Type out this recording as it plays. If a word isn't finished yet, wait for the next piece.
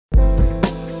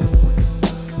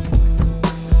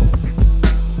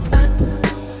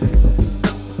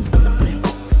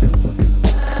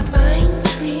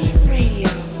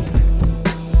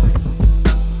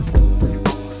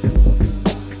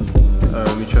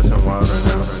get some water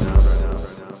now.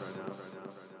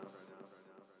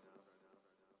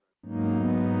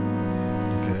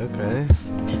 Okay.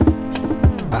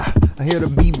 I hear the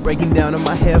beat breaking down in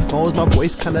my headphones. My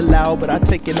voice kinda loud, but I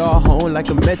take it all home like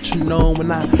a metronome.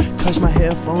 When I clutch my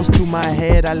headphones to my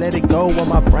head, I let it go while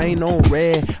my brain on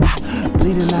red.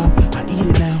 Bleeding out, I eat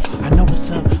it now. I know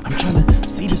what's up, I'm trying to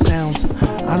see the sounds.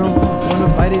 I don't wanna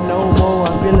fight it no more.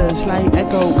 I feel a slight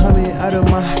echo coming out of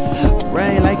my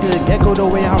brain like a gecko. The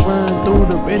way I run through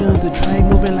the rhythms, the train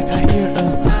moving like I hear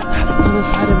other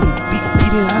side of me,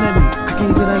 beating out of me. I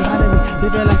can't get a lot of me, they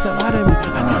feel like a lot of me.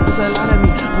 There's a lot of me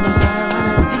on the side of me.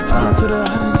 Turn to the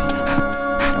energy.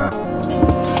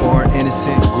 Born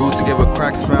innocent, grew to give a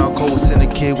crack smile. Cold sent a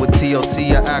kid with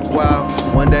TLC, I act wild.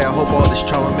 One day I hope all this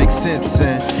trauma makes sense,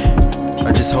 and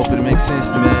I just hope it makes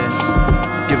sense, man.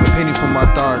 Give a penny for my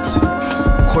thoughts.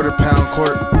 Quarter pound,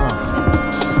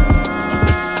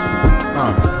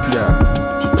 yeah.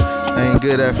 I ain't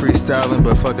good at freestyling,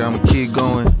 but fuck it, I'ma keep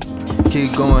going.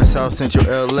 Keep going, South Central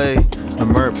LA.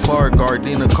 Mert Park,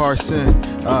 Gardena, Carson.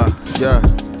 Yeah.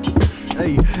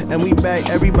 Hey, and we back,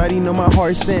 everybody know my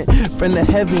heart sent from the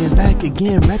heavens, back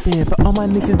again, rapping for all my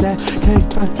niggas that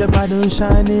can't find the bottom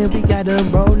shining. We got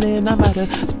them rolling, I'm about to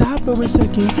stop for a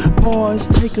second, pause,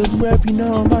 take a breath, you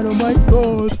know I'm about to mic,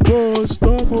 pause,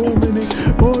 stop for a minute,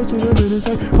 pause in a minute,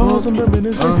 say, pause in a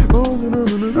minute, say, pause in a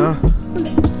minute.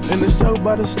 And the show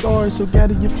by the stars, so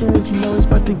gather your friends, you know it's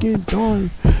about to get dark.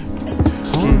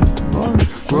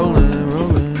 Rolling.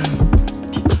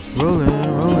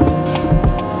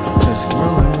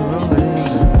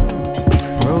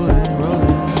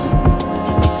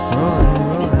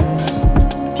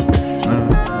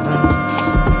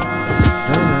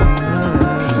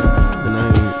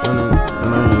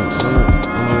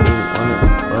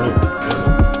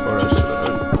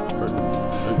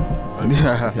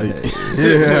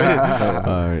 Yeah.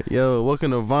 Alright, yo,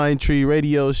 welcome to Vine Tree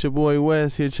Radio. It's your boy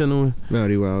West here chilling with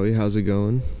Mauriwowi. How's it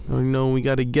going? You know, we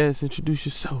got a guest. Introduce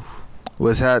yourself.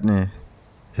 What's happening?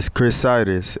 It's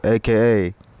Cozz,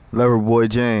 aka Loverboy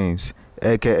James,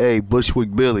 aka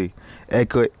Bushwick Billy,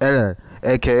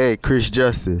 aka Chris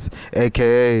Justice,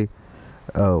 aka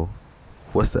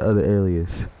what's the other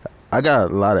alias? I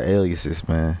got a lot of aliases,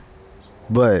 man,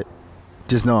 but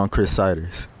just know I'm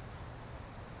Cozz.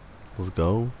 Let's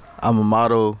go. I'm a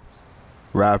model,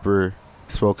 rapper,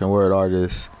 spoken word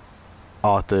artist,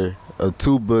 author of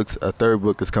 2 books. A 3rd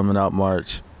book is coming out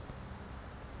March.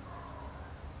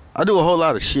 I do a whole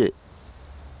lot of shit.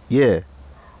 Yeah.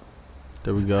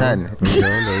 There we go. There we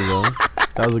go.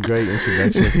 That was a great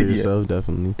introduction to yourself,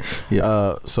 definitely.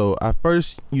 Yeah. So I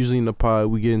first, usually in the pod,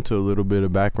 we get into a little bit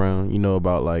of background, you know,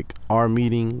 about like our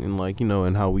meeting and like, you know,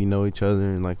 and how we know each other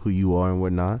and like who you are and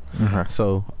whatnot.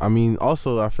 So, I mean,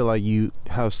 also I feel like you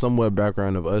have somewhat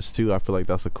background of us too. I feel like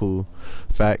that's a cool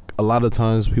fact. A lot of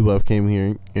times people have came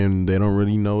here and they don't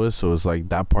really know us, so it's like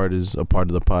that part is a part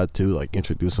of the pod too, like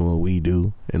introducing what we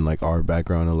do and like our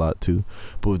background a lot too.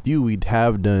 But with you, we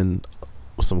have done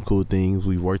some cool things.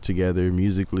 We worked together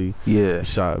musically,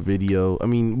 shot video. I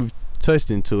mean, we've touched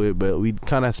into it, but we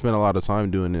kind of spent a lot of time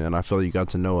doing it, and I feel like you got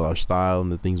to know our style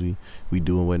and the things we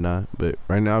do and whatnot. But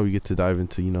right now we get to dive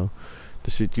into, you know, the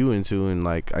shit you into and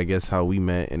like I guess how we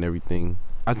met and everything.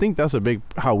 I think that's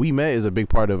how we met is a big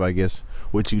part of, I guess,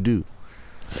 what you do.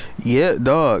 Yeah,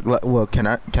 dog. Like, well, can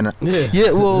I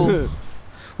yeah, well,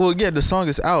 yeah, the song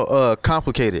is out.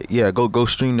 Complicated. Yeah, go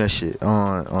stream that shit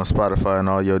on Spotify and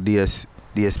all your DSPs.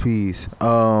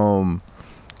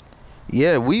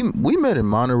 Yeah, we met in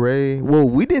Monterey. Well,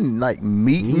 we didn't like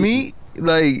meet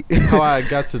like how I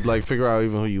got to like figure out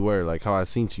even who you were, like how I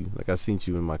seen you. Like I seen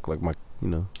you in my you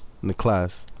know, in the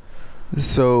class.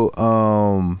 So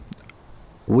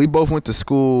we both went to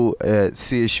school at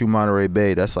CSU Monterey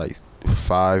Bay. That's like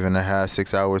 5.5,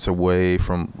 6 hours away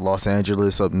from Los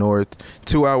Angeles up north,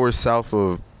 2 hours south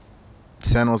of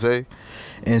San Jose.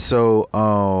 And so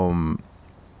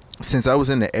since I was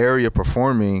in the area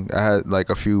performing, I had like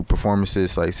a few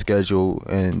performances like scheduled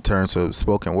in terms of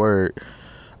spoken word.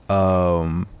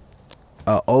 An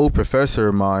old professor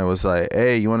of mine was like,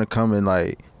 hey, you want to come and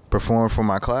like perform for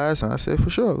my class? And I said, for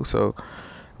sure. So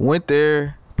went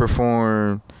there,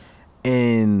 performed,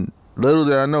 and little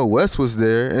did I know Wes was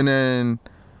there. And then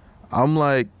I'm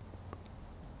like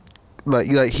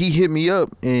he hit me up,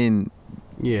 and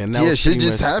shit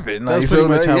just happened. Like, that's pretty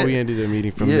much how we ended the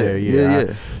meeting from there.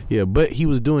 Yeah, but he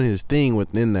was doing his thing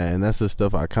within that, and that's the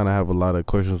stuff I kind of have a lot of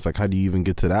questions, like how do you even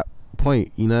get to that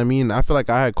point? You know what I mean? I feel like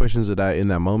I had questions of that in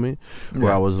that moment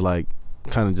where I was like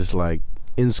kind of just like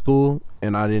in school,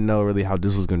 and I didn't know really how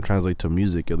this was gonna translate to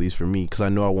music, at least for me, because I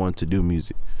knew I wanted to do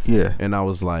music. Yeah. And I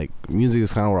was like, music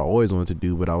is kind of what I always wanted to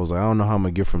do, but I was like, I don't know how I'm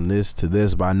gonna get from this to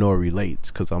this, but I know it relates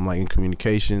because I'm like in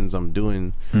communications. I'm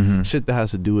doing shit that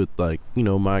has to do with like, you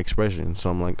know, my expression.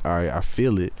 So I'm like, all right, I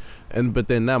feel it. But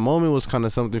then that moment was kind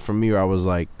of something for me where I was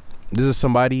like, this is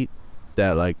somebody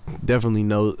that like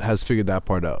definitely has figured that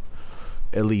part out,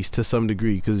 at least to some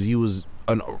degree, because you was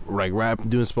like rap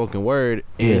doing spoken word,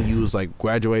 and you was like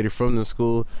graduated from the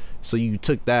school, so you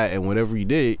took that and whatever you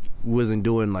did, you wasn't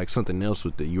doing like something else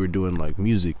with it. You were doing like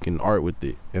music and art with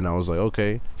it, and I was like,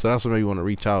 okay, so that's what made me want to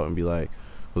reach out and be like,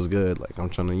 what's good? Like I'm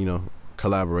trying to, you know,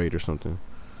 collaborate or something.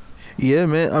 Yeah,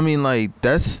 man. I mean, like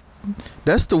that's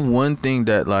the one thing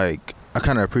that like I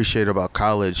kind of appreciate about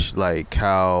college, like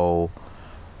how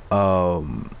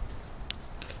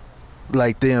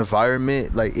like the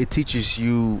environment, like it teaches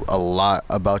you a lot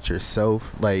about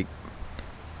yourself, like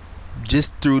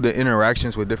just through the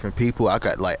interactions with different people. I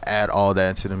got like add all that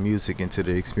into the music, into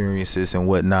the experiences and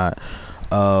whatnot.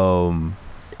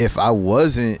 If I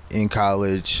wasn't in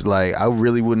college, like I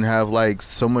really wouldn't have like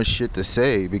so much shit to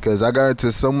say, because I got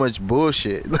into so much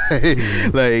bullshit,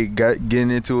 like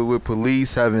getting into it with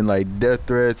police, having like death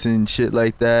threats and shit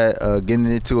like that, getting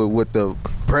into it with the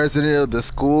president of the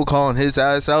school, calling his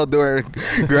ass out during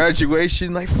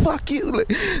graduation, like fuck you.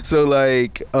 So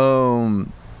like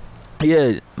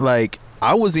yeah, like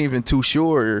I wasn't even too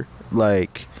sure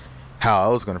like how I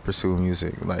was gonna pursue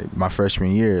music like my freshman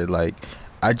year. Like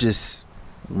I just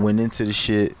went into the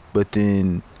shit, but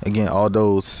then again, all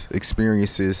those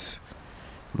experiences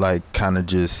like kind of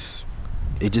just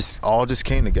all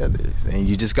came together, and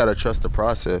you just gotta trust the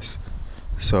process.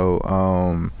 So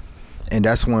and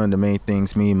that's one of the main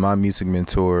things me and my music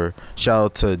mentor, shout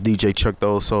out to DJ Chuck the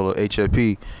Old Solo,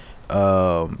 HFP,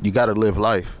 you gotta live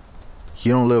life. If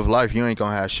you don't live life, you ain't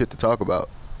gonna have shit to talk about.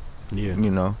 Yeah,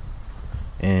 you know.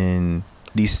 And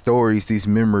these stories, these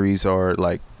memories are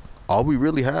like all we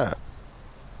really have.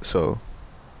 So,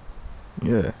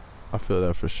 yeah. I feel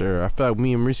that for sure. I feel like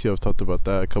me and Mauricio have talked about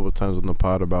that a couple of times on the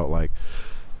pod, about like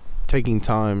taking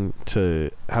time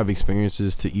to have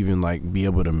experiences to even like be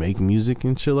able to make music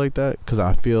and shit like that. Because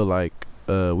I feel like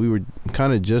we were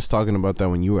kind of just talking about that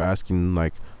when you were asking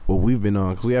like what we've been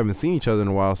on, because we haven't seen each other in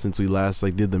a while since we last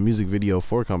like did the music video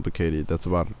for Complicated. That's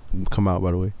about to come out,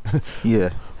 by the way. Yeah.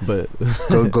 But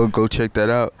go check that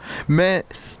out, man.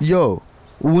 Yo,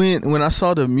 when I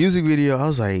saw the music video, I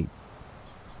was like,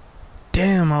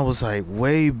 damn, I was like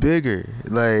way bigger,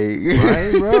 like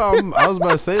right, bro. I was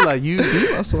about to say like you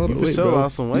lost a lot of weight, bro.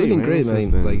 Lost some weight, looking man, great,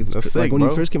 man. Like it's sick, like when bro.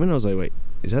 you first came in, I was like, wait,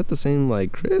 is that the same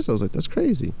like Chris? I was like, that's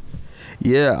crazy.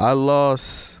 Yeah, I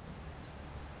lost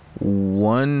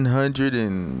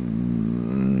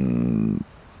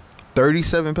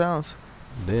 137 pounds.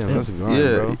 Damn, that's a grind,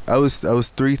 yeah, bro. I was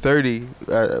 330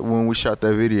 when we shot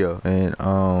that video, and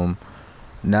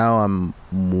now I'm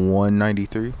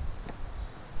 193.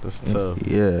 That's tough.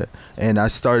 Yeah, and I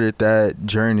started that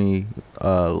journey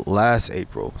last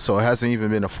April, so it hasn't even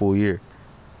been a full year.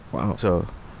 Wow. So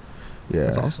yeah,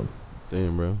 that's awesome.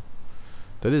 Damn, bro.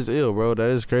 That is ill, bro. That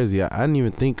is crazy. I didn't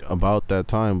even think about that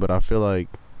time, but I feel like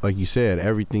you said,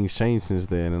 everything's changed since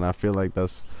then, and I feel like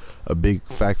that's a big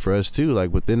fact for us too.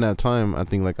 Like within that time, I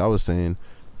think like I was saying,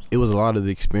 it was a lot of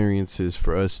the experiences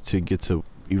for us to get to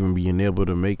even being able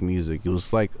to make music. It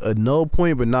was like a null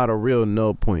point, but not a real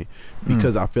null point,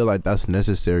 because I feel like that's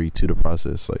necessary to the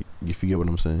process. Like, if you get what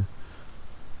I'm saying.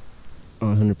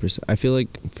 100%. I feel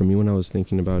like for me, when I was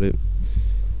thinking about it,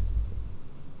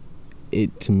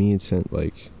 to me it sent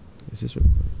like, is this? I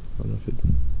don't know if it.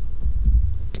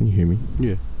 Can you hear me?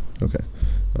 Yeah. Okay.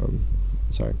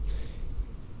 Sorry.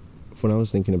 When I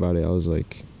was thinking about it, I was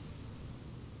like,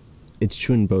 it's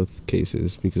true in both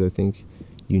cases, because I think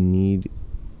you need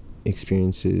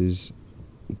experiences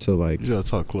to like. You gotta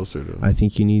talk closer to. I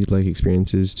think you need like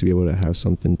experiences to be able to have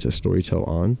something to storytell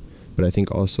on, but I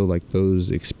think also like those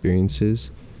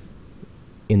experiences,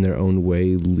 in their own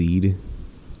way, lead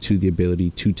to the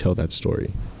ability to tell that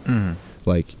story,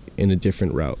 like in a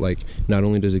different route. Like not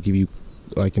only does it give you,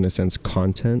 like in a sense,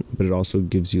 content, but it also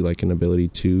gives you like an ability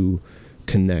to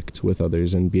connect with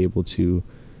others and be able to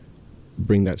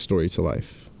bring that story to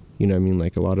life. You know what I mean?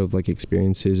 Like a lot of like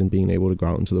experiences and being able to go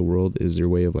out into the world is your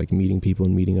way of like meeting people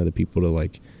and meeting other people to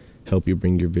like help you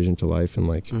bring your vision to life. And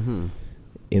like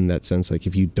in that sense, like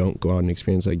if you don't go out and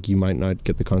experience, like you might not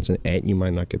get the content and you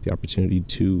might not get the opportunity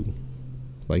to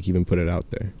like even put it out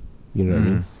there. You know what I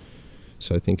mean?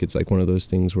 So I think it's like one of those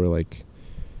things where like,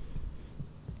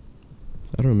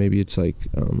 I don't know, maybe it's like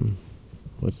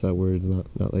what's that word,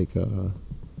 not like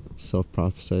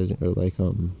self-prophesizing, or like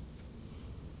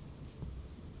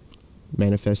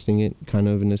manifesting it, kind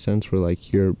of, in a sense, where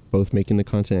like you're both making the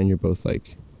content and you're both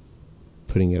like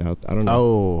putting it out. I don't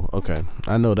know. Oh, okay.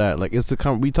 I know that. Like, it's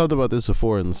we talked about this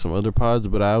before in some other pods,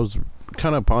 but I was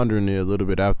kind of pondering it a little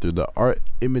bit after the art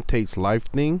imitates life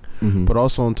thing. But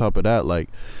also on top of that, like,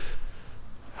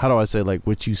 how do I say, like,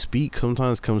 what you speak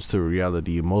sometimes comes to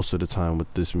reality most of the time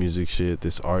with this music shit,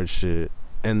 this art shit.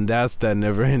 And that's that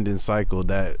never ending cycle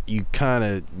that you kind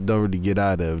of don't really get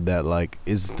out of, that like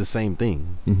it's the same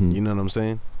thing. You know what I'm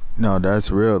saying? No,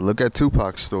 that's real. Look at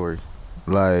Tupac's story.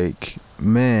 Like,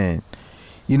 man,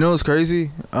 you know what's crazy?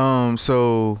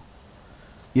 So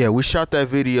yeah, we shot that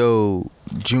video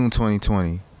June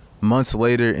 2020. Months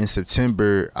later in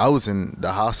September, I was in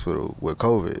the hospital with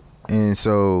COVID. And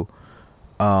so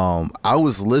I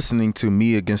was listening to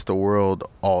Me Against the World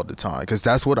all the time, because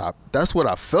that's what I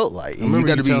felt like. And I remember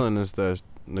you gotta telling us that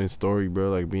story,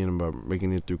 bro, like being about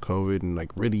making it through COVID and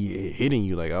like really hitting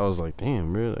you. Like, I was like,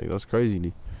 damn, bro, like that's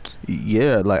crazy.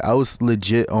 Yeah, like I was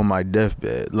legit on my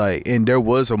deathbed. Like, and there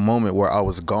was a moment where I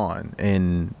was gone,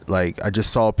 and like I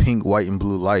just saw pink, white, and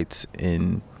blue lights,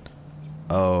 and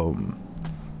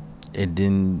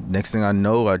then next thing I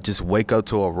know, I just wake up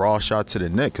to a raw shot to the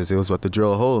neck because it was about to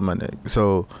drill a hole in my neck.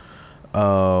 So,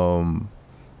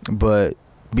 but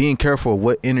being careful of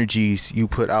what energies you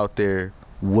put out there,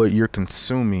 what you're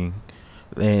consuming,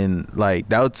 and like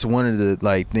that's one of the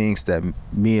like things that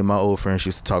me and my old friends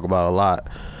used to talk about a lot,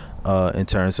 in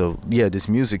terms of this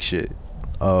music shit,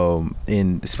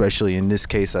 and especially in this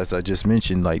case, as I just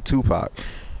mentioned, like Tupac,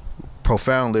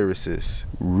 profound lyricist,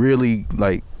 really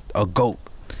like a GOAT.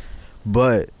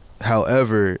 But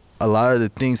however, a lot of the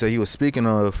things that he was speaking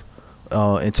of,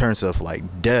 in terms of like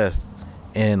death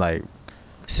and like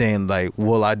saying like,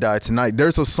 will I die tonight? He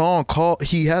has a song called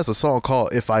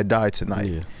If I Die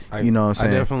Tonight. Yeah, you know what I'm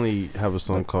saying? I definitely have a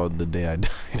song called The Day I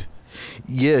Died.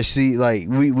 Yeah, see, like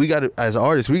we gotta, as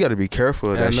artists, we gotta be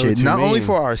careful of that shit. Not only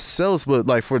for ourselves, but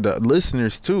like for the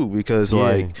listeners too, because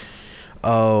like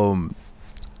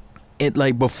it,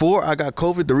 like before I got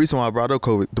COVID, the reason why I brought up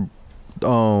COVID,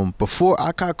 before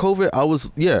I got COVID,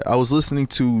 I was listening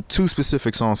to two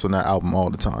specific songs from that album all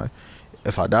the time: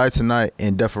 If I Die Tonight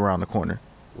and Death Around the Corner.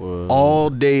 Whoa. All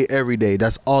day, every day.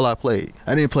 That's all I played.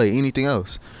 I didn't play anything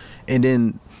else. And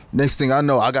then next thing I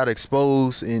know, I got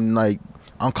exposed and like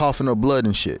I'm coughing up blood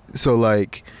and shit. So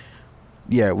like,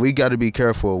 yeah, we got to be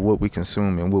careful of what we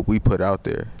consume and what we put out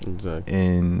there. Exactly.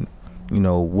 And you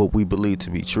know what we believe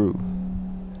to be true.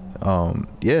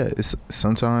 It's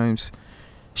sometimes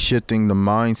shifting the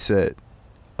mindset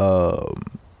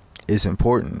is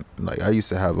important. Like I used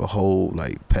to have a whole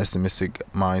like pessimistic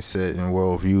mindset and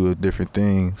worldview of different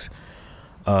things,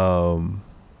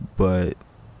 but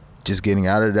just getting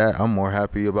out of that, I'm more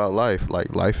happy about life.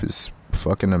 Like life is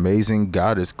fucking amazing.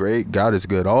 God is great. God is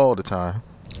good all the time.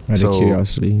 Out of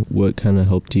curiosity, what kind of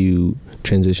helped you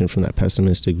transition from that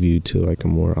pessimistic view to like a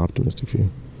more optimistic view?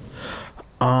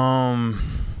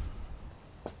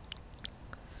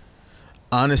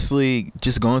 Honestly,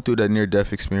 just going through that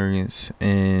near-death experience,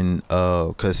 and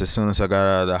because as soon as I got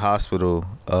out of the hospital,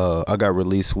 I got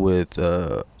released with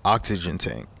oxygen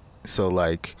tank, so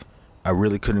like I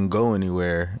really couldn't go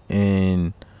anywhere,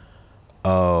 and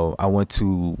I went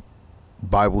to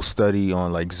Bible study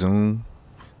on like Zoom,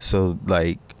 so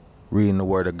like reading the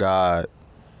Word of God,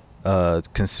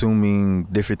 consuming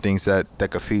different things that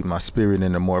could feed my spirit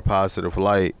in a more positive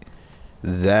light.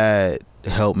 That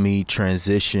helped me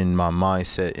transition my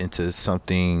mindset into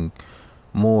something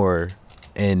more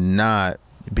and not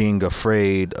being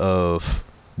afraid of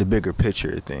the bigger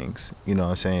picture of things, you know what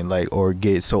I'm saying, like, or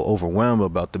get so overwhelmed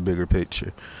about the bigger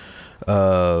picture.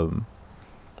 And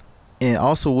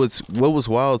also what was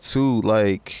wild too,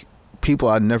 like people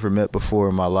I never met before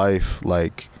in my life,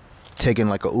 like taking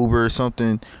like a Uber or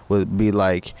something, would be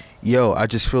like, yo, I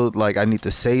just feel like I need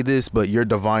to say this, but you're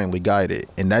divinely guided.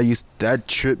 And that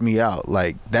tripped me out.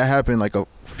 Like that happened like a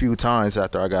few times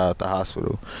after I got out the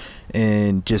hospital.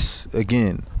 And just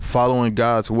again, following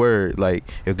God's word. Like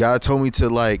if God told me to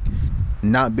like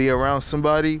not be around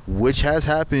somebody, which has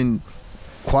happened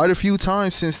quite a few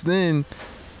times since then,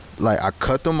 like I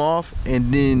cut them off,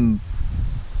 and then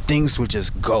things would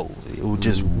just go. It would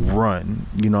just run,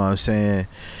 you know what I'm saying?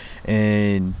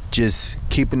 And just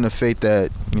keeping the faith that,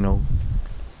 you know,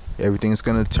 everything's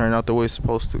gonna turn out the way it's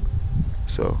supposed to.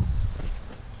 So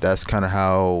that's kind of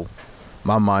how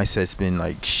my mindset's been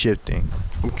like shifting.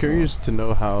 I'm curious to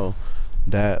know how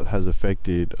that has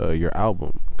affected your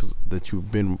album that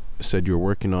you've said you're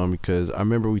working on, because I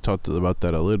remember we talked about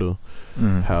that a little,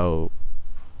 how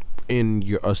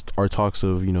in our talks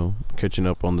of, you know, catching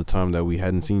up on the time that we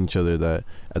hadn't seen each other, that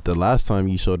at the last time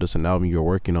you showed us an album you were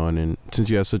working on, and since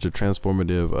you had such a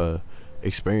transformative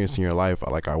experience in your life,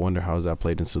 I wonder how has that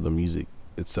played into the music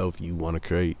itself you want to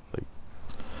create.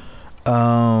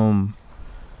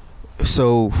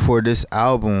 So for this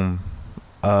album,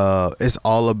 it's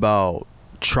all about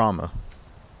trauma,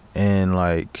 and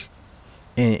like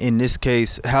in this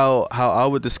case, how I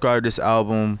would describe this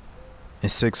album in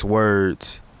 6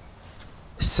 words: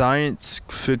 science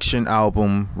fiction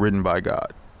album written by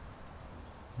God.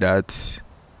 That's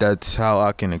how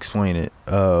I can explain it.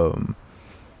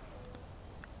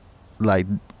 Like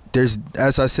there's,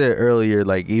 as I said earlier,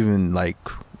 like even like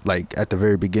at the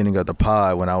very beginning of the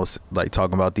pod when I was like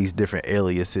talking about these different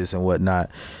aliases and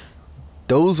whatnot,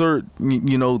 those are,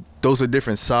 you know, those are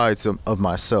different sides of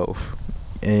myself.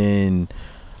 And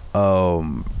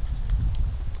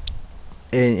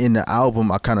in the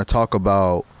album I kind of talk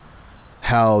about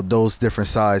how those different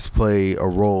sides play a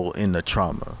role in the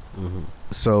trauma. Mm-hmm.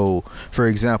 So for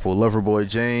example, Loverboy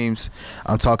James,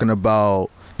 I'm talking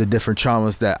about the different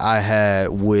traumas that I had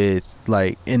with,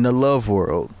 like, in the love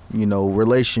world, you know,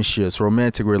 relationships,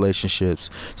 romantic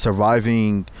relationships,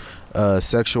 surviving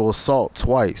sexual assault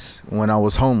twice when I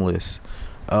was homeless,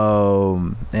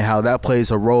 and how that plays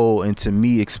a role into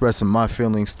me expressing my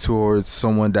feelings towards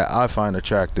someone that I find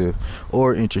attractive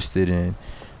or interested in.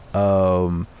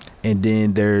 And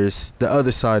then there's the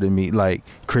other side of me, like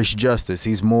Chris Justice.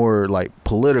 He's more like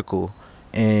political,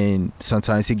 and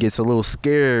sometimes he gets a little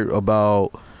scared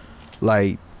about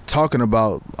like talking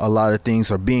about a lot of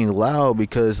things or being loud,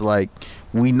 because like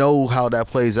we know how that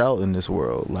plays out in this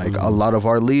world. Like a lot of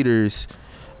our leaders,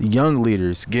 young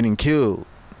leaders, getting killed.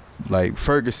 Like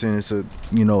Ferguson is an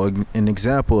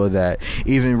example of that.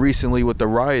 Even recently with the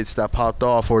riots that popped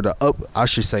off, or the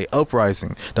uprisings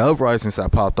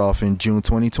that popped off in June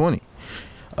 2020.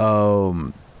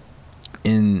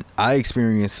 And I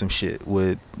experienced some shit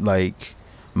with like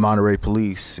Monterey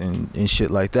police and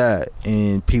shit like that,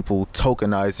 and people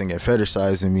tokenizing and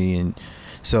fetishizing me, and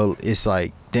so it's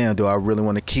like, damn, do I really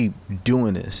want to keep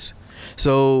doing this?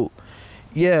 So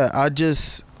yeah, I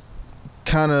just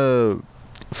kind of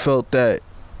felt that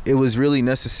it was really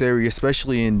necessary,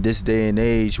 especially in this day and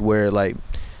age where like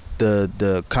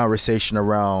the conversation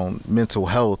around mental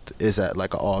health is at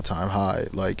like an all-time high.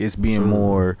 Like it's being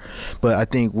more, but I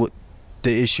think what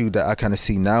the issue that I kind of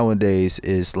see nowadays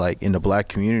is like in the black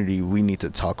community, we need to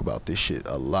talk about this shit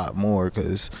a lot more,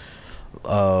 because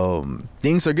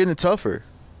things are getting tougher.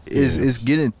 It's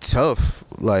getting tough.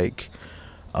 Like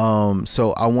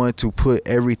so I wanted to put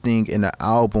everything in an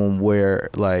album where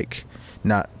like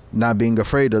not being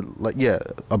afraid of, like,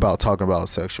 about talking about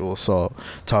sexual assault,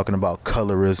 talking about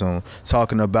colorism,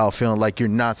 talking about feeling like you're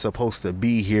not supposed to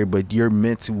be here but you're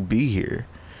meant to be here.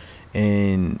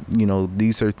 And you know,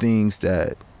 these are things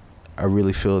that I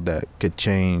really feel that could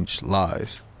change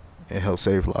lives and help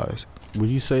save lives. Would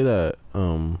you say that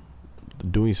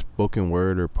doing spoken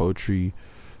word or poetry,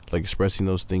 like expressing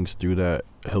those things through that,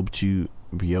 helped you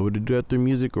be able to do that through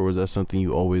music, or was that something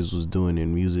you always was doing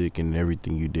in music and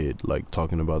everything you did, like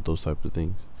talking about those types of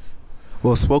things?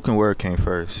 Well, spoken word came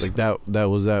first. Like that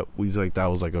was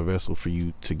like a vessel for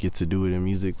you to get to do it in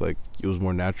music. Like it was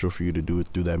more natural for you to do it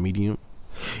through that medium.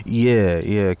 Yeah,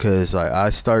 because like I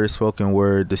started spoken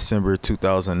word December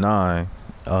 2009.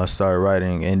 Started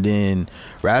writing, and then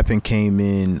rapping came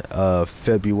in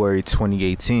February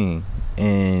 2018.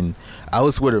 And I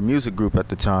was with a music group at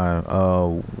the time.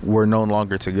 We're no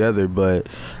longer together, but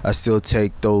I still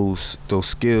take those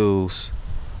skills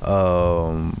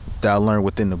that I learned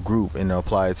within the group and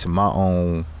apply it to my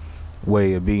own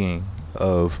way of being,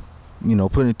 of, you know,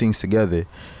 putting things together.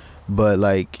 But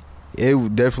like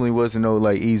it definitely wasn't no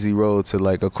like easy road to,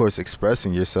 like, of course,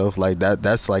 expressing yourself like that.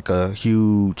 That's like a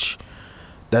huge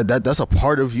that's a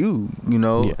part of you, you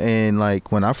know. Yeah. And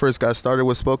like when I first got started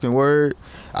with spoken word,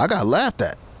 I got laughed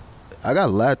at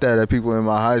people in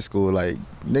my high school, like,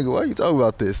 nigga, why are you talking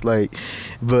about this? Like,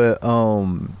 but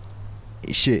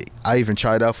shit, I even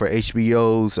tried out for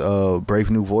HBO's Brave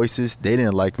New Voices. They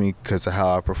didn't like me because of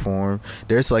how I performed.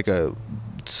 There's like a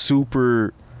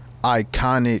super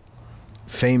iconic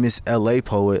famous LA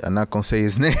poet, I'm not gonna say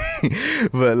his name,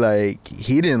 but like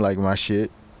he didn't like my shit.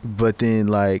 But then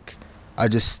like I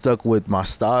just stuck with my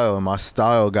style, and my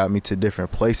style got me to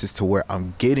different places to where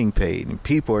I'm getting paid and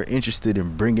people are interested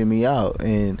in bringing me out.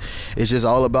 And it's just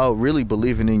all about really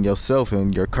believing in yourself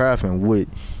and your craft and what,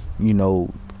 you know,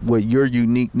 what your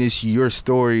uniqueness, your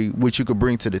story, what you could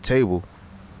bring to the table.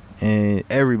 And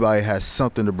everybody has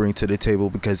something to bring to the table,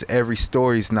 because every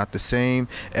story is not the same.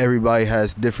 Everybody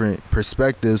has different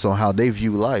perspectives on how they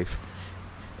view life.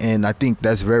 and I think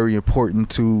that's very important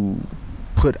to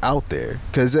put out there,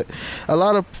 because a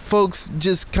lot of folks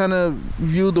just kind of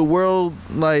view the world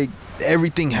like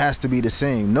everything has to be the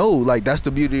same. No, like that's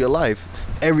the beauty of life.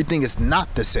 Everything is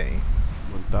not the same.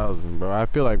 1,000, bro. I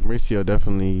feel like me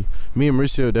and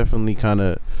Mauricio definitely kind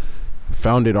of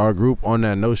founded our group on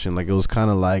that notion. Like it was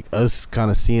kind of like us kind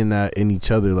of seeing that in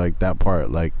each other, like that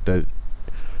part, like that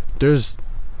there's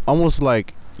almost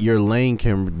like your lane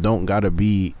don't gotta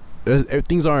be,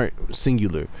 things aren't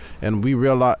singular. And we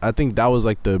realized, I think that was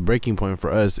like the breaking point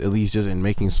for us, at least just in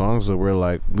making songs, that we're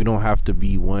like, we don't have to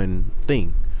be one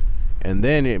thing. And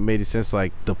then it made sense,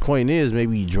 like the point is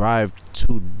maybe drive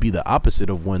to be the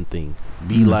opposite of one thing,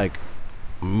 be like,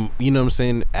 you know what I'm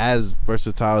saying, as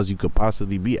versatile as you could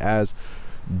possibly be, as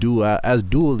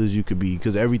dual as you could be,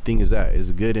 because everything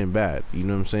is good and bad, you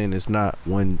know what I'm saying. It's not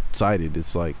one-sided.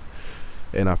 It's like,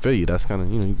 and I feel you, that's kind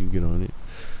of, you know, you can get on it,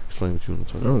 explain what you want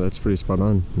to talk about. No, that's pretty spot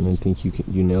on, and I think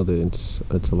you nailed it.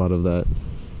 It's a lot of that,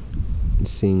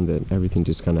 seeing that everything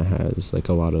just kind of has like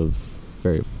a lot of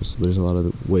variables. There's a lot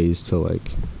of ways to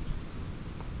like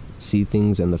see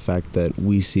things, and the fact that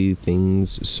we see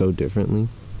things so differently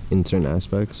in certain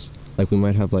aspects. Like we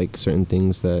might have like certain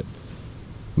things that,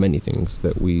 many things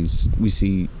that we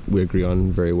agree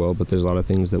on very well, but there's a lot of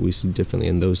things that we see differently,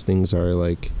 and those things are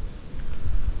like,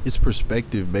 it's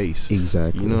perspective based.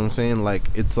 Exactly. You know what I'm saying? Like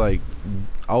it's like,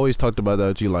 I always talked about that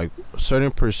with you, like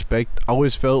certain I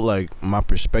always felt like my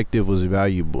perspective was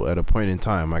valuable at a point in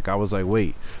time. Like I was like,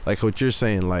 wait, like what you're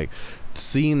saying, like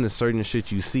seeing the certain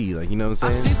shit you see, like, you know what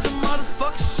I'm saying? I see some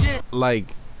motherfucking shit.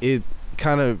 Like it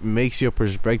kind of makes your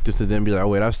perspective to then be like, oh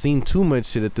wait, I've seen too much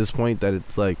shit at this point, that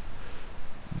it's like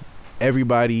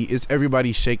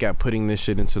everybody's shake at putting this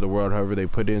shit into the world however they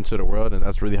put it into the world, and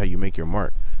that's really how you make your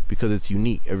mark, because it's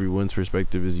unique. Everyone's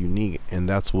perspective is unique, and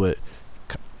that's what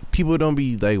people don't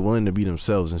be like willing to be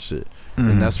themselves and shit.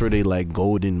 And that's where they like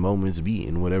golden moments be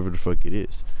in whatever the fuck it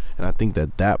is. And I think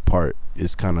that part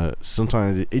is kind of,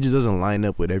 sometimes it just doesn't line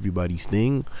up with everybody's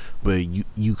thing, but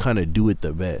you kind of do it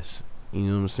the best, you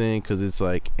know what I'm saying? Because it's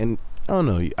like, and I don't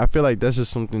know, I feel like that's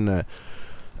just something that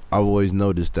I've always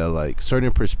noticed, that like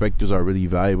certain perspectives are really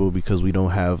valuable because we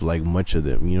don't have like much of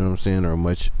them, you know what I'm saying, or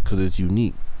much, because it's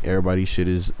unique. Everybody's shit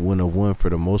is one of one for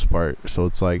the most part. So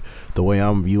it's like the way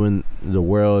I'm viewing the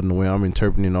world and the way I'm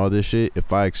interpreting all this shit,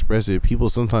 if I express it, people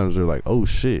sometimes are like, oh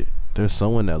shit, there's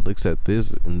someone that looks at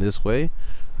this in this way.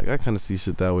 Like I kind of see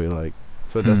shit that way. Like,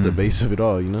 so that's the base of it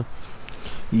all, you know?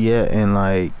 Yeah, and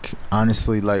like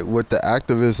honestly, like with the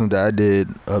activism that I did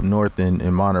up north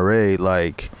in Monterey,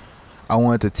 like I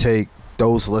wanted to take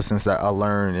those lessons that I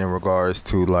learned in regards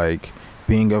to like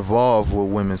being involved with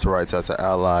women's rights as an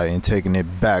ally, and taking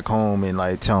it back home and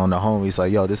like telling the homies like,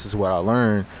 yo, this is what I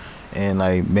learned, and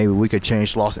like maybe we could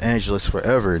change Los Angeles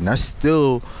forever. And that's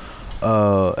still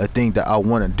a thing that I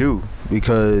want to do,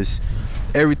 because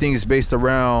everything is based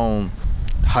around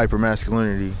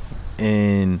hypermasculinity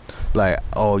and like,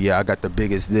 oh yeah, I got the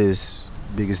biggest this,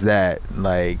 biggest that,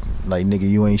 like nigga,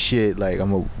 you ain't shit, like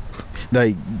I'm a,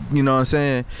 like, you know what I'm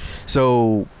saying?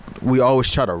 So we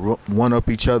always try to one up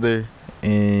each other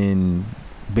and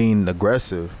being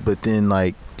aggressive, but then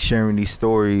like sharing these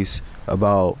stories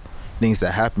about things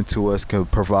that happen to us can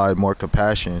provide more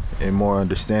compassion and more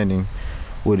understanding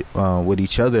with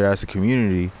each other as a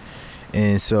community.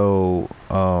 And so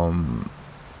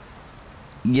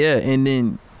yeah, and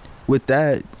then with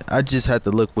that, I just had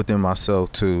to look within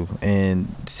myself too and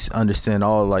understand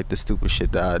all like the stupid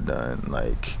shit that I'd done,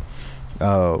 like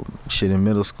shit in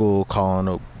middle school, calling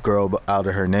a girl out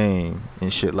of her name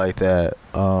and shit like that,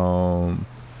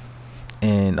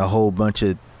 and a whole bunch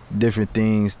of different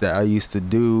things that I used to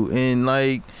do and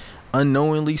like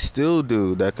unknowingly still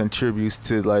do that contributes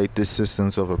to like the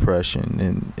systems of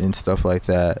oppression and stuff like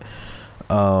that.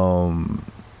 I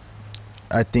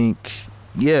think,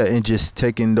 yeah, and just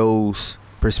taking those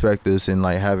perspectives and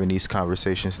like having these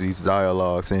conversations, these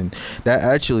dialogues, and that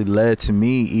actually led to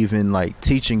me even like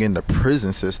teaching in the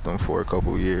prison system for a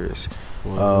couple years.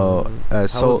 How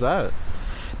was that?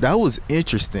 That was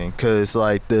interesting, because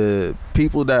like the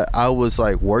people that I was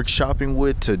like workshopping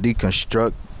with to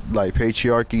deconstruct like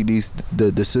patriarchy,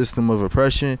 the system of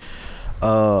oppression,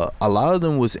 a lot of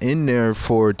them was in there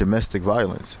for domestic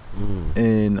violence.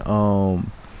 And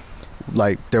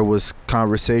like there was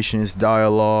conversations,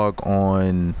 dialogue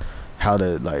on how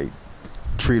to like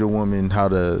treat a woman, how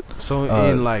to, so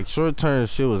in like short term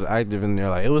shit was active in there.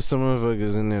 Like it was some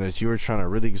motherfuckers in there that you were trying to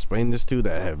really explain this to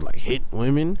that have like hit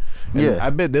women. And yeah,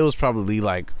 I bet there was probably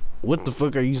like what the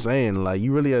fuck are you saying? Like,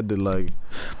 you really had to, like...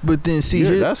 But then, see...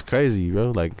 Yeah, that's crazy,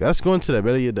 bro. Like, that's going to the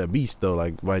belly of the beast, though.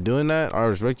 Like, by doing that, I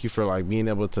respect you for, like, being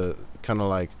able to kind of,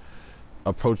 like,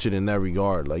 approach it in that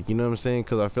regard. Like, you know what I'm saying?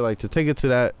 Because I feel like to take it to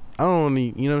that... I don't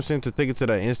only... You know what I'm saying? To take it to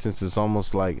that instance, it's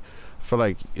almost like... I feel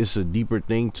like it's a deeper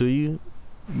thing to you.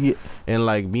 Yeah. And,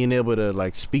 like, being able to,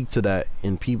 like, speak to that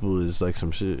in people is, like,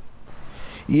 some shit.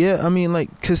 Yeah, I mean,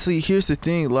 like, cause see, here's the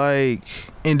thing, like,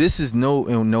 and this is in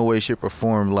no way, shape, or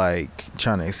form, like,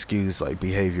 trying to excuse, like,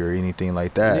 behavior or anything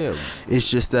like that. Yeah. It's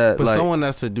just that, but like, someone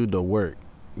has to do the work.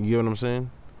 You get what I'm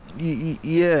saying?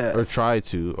 Yeah. Or try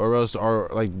to, or else, or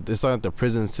like, it's like the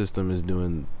prison system is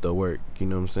doing the work. You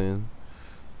know what I'm saying?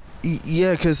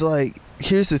 Yeah, cause like,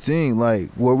 here's the thing, like,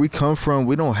 where we come from,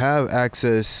 we don't have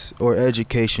access or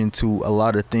education to a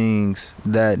lot of things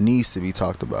that needs to be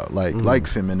talked about, like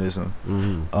feminism,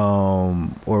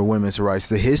 or women's rights,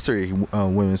 the history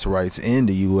of women's rights in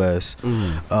the U.S.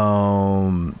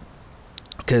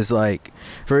 Cause like,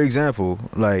 for example,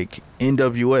 like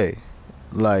NWA,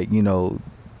 like, you know,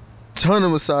 ton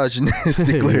of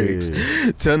misogynistic lyrics,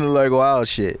 ton of like wild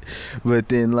shit, but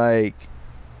then like,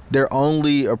 they're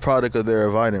only a product of their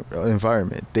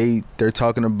environment. They're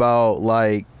talking about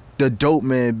like the dope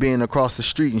man being across the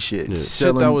street and shit,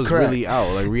 selling shit that was crack. Really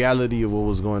out, like reality of what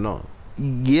was going on.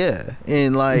 Yeah,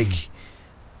 and like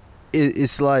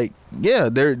it's like, yeah,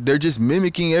 they're just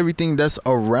mimicking everything that's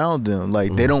around them.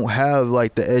 Like they don't have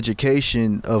like the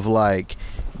education of like,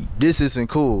 this isn't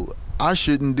cool, I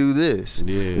shouldn't do this.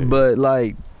 Yeah. But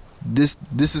like this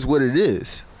is what it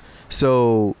is.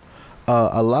 So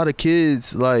a lot of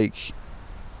kids like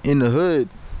in the hood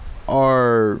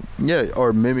are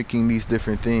mimicking these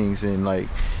different things, and like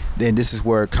then this is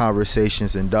where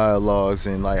conversations and dialogues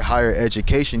and like higher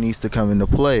education needs to come into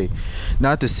play.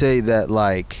 Not to say that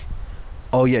like,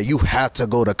 oh yeah, you have to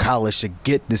go to college to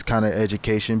get this kind of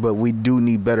education, but we do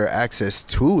need better access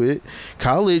to it.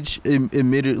 College,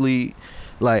 admittedly,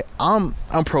 like I'm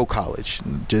pro college.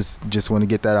 Just want to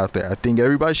get that out there. I think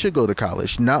everybody should go to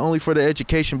college, not only for the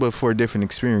education but for different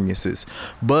experiences.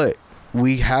 But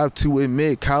we have to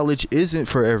admit college isn't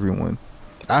for everyone.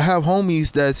 I have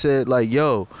homies that said like,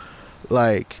 yo,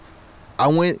 like I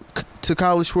went to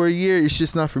college for a year, it's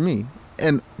just not for me.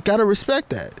 And gotta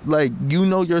respect that. Like, you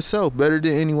know yourself better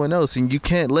than anyone else, and you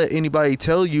can't let anybody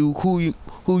tell you who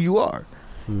you are.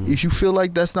 If you feel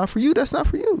like that's not for you, that's not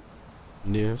for you.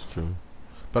 Yeah, that's true.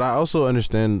 But I also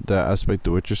understand that aspect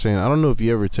of what you're saying. I don't know if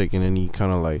you ever taken any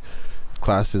kind of like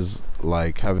classes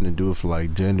like having to do with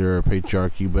like gender or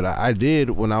patriarchy, but I did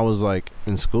when I was like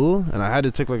in school, and I had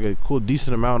to take like a cool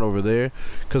decent amount over there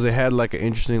because it had like an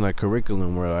interesting like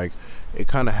curriculum where like it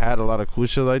kind of had a lot of cool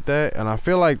shit like that. And I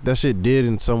feel like that shit did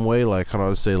in some way like, how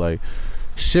do I say, like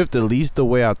shift at least the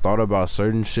way I thought about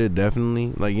certain shit.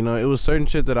 Definitely, like, you know, it was certain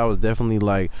shit that I was definitely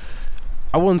like,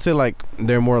 I wouldn't say like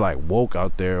they're more like woke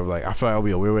out there, like I feel like it'll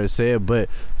be a weird way to say it, but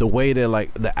the way that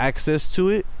like the access to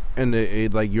it and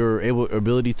like your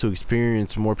ability to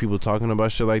experience more people talking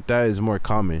about shit like that is more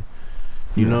common.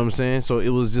 You know what I'm saying? So it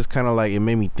was just kind of like, it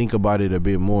made me think about it a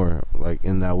bit more, like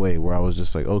in that way where I was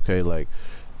just like, okay, like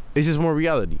it's just more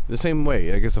reality. The same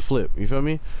way, like it's a flip. You feel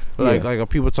me? Like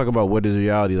people talk about what is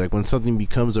reality. Like when something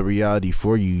becomes a reality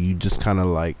for you, you just kind of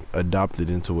like adopt it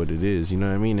into what it is. You know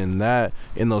what I mean? And that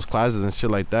in those classes and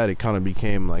shit like that, it kind of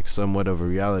became like somewhat of a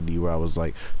reality where I was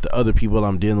like, the other people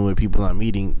I'm dealing with, people I'm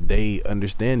meeting, they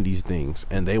understand these things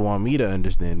and they want me to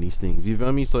understand these things. You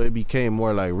feel me? So it became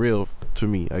more like real to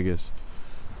me, I guess.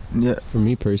 Yeah. For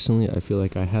me personally, I feel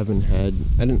like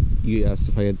you asked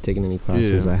if I had taken any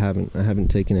classes. Yeah. I haven't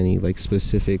taken any like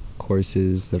specific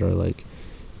courses that are like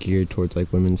geared towards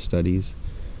like women's studies.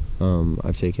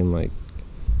 I've taken like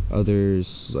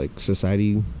others like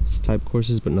society type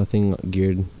courses, but nothing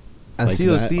geared. At like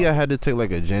COC, I had to take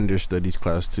like a gender studies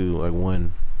class too, like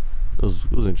one. It was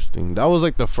interesting. That was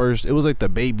like the first. It was like the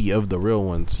baby of the real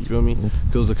ones. You feel me?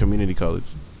 It was a community college.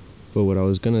 But what I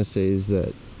was gonna say is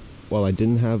that while I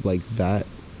didn't have like that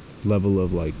level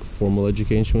of like formal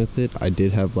education with it, I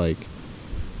did have like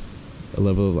a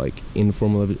level of like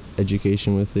informal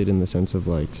education with it, in the sense of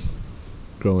like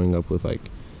growing up with like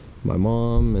my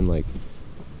mom and like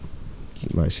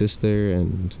my sister,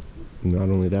 and not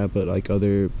only that but like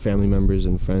other family members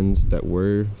and friends that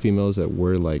were females that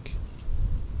were like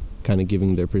kind of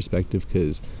giving their perspective,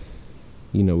 because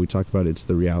you know, we talk about it's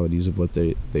the realities of what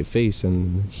they face,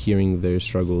 and hearing their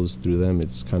struggles through them,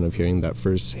 it's kind of hearing that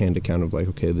first-hand account of like,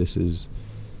 okay, this is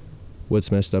what's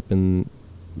messed up and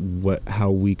how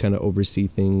we kind of oversee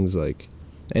things, like,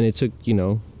 and it took, you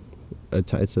know,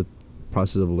 it's a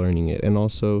process of learning it, and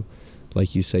also,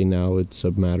 like you say, now it's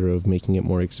a matter of making it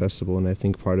more accessible. And I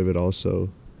think part of it also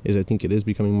is I think it is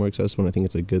becoming more accessible, and I think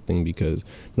it's a good thing, because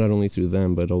not only through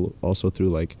them but also through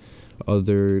like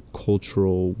other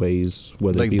cultural ways,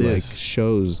 whether like it be this. like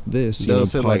shows, this, you know,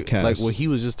 podcasts, like what he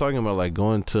was just talking about, like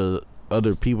going to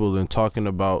other people and talking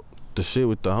about the shit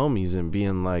with the homies and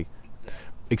being like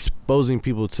exposing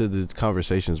people to the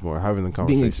conversations more, having the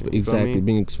conversation.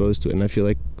 Being exposed to it. And I feel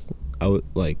like I would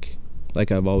like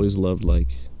I've always loved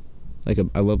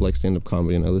I love like stand-up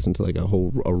comedy, and I listen to like a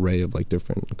whole array of like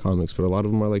different comics, but a lot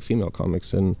of them are like female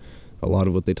comics, and a lot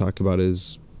of what they talk about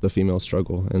is the female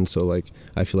struggle. And so like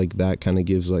I feel like that kind of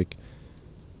gives like,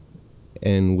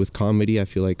 and with comedy, I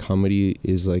feel like comedy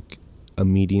is like a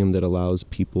medium that allows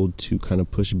people to kind of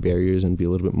push barriers and be a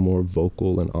little bit more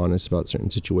vocal and honest about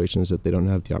certain situations that they don't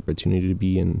have the opportunity to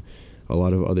be in a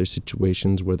lot of other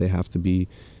situations, where they have to be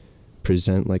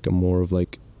present like a more of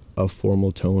like a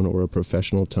formal tone or a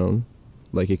professional tone.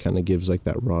 Like it kind of gives like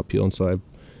that raw appeal. And so I've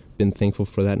been thankful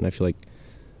for that, and I feel like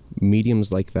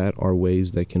mediums like that are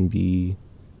ways that can be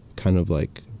kind of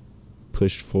like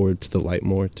pushed forward to the light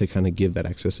more, to kind of give that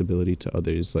accessibility to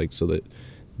others, like so that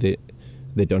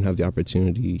they don't have the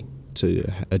opportunity to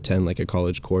attend like a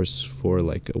college course for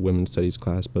like a women's studies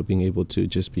class, but being able to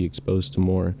just be exposed to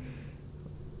more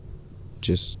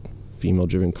just female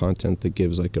driven content that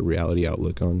gives like a reality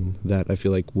outlook on that, I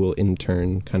feel like will in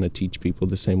turn kind of teach people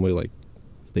the same way like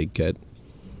they get,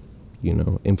 you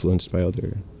know, influenced by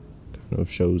other kind of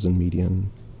shows and media and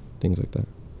things like that.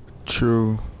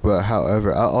 True, but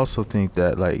however, I also think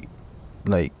that like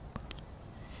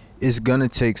it's gonna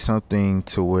take something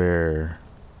to where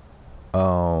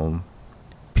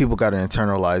people gotta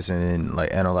internalize it and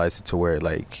like analyze it to where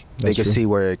like they can see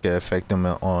where it can affect them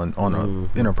on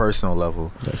a interpersonal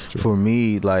level. That's true. For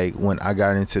me, like when I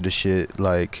got into the shit,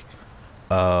 like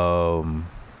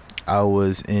I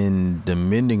was in the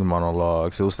Mending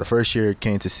monologues. It was the first year it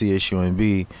came to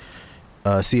CSUMB,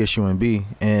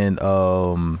 and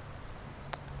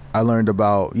I learned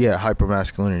about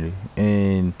hypermasculinity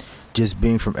and just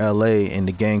being from LA and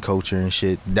the gang culture and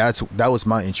shit. That was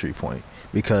my entry point,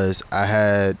 because I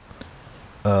had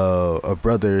a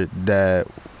brother that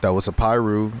was a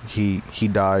Pyru. He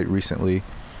died recently,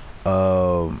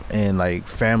 and like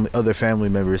other family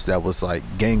members that was like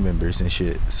gang members and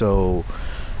shit. So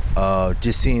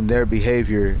just seeing their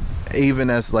behavior, even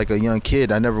as like a young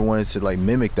kid, I never wanted to like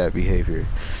mimic that behavior.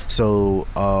 So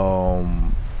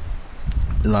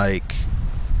like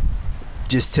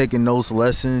just taking those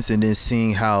lessons and then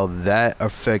seeing how that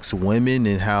affects women,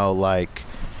 and how like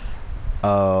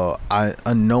I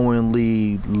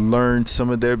unknowingly learned some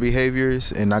of their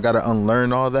behaviors, and I gotta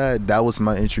unlearn all that. That was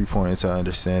my entry point to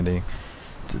understanding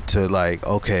to like,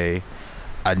 okay,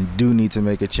 I do need to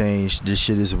make a change. This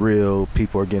shit is real.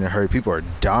 People are getting hurt. People are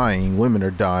dying. Women are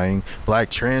dying.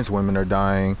 Black trans women are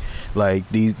dying. Like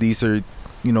these are,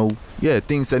 you know,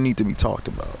 things that need to be talked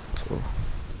about. So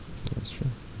that's true.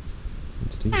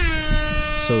 That's deep.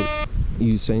 So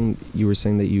you were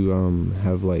saying that you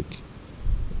have like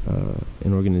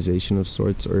an organization of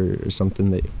sorts or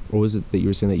something, that, or was it that you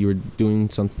were saying that you were doing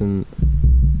something?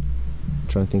 I'm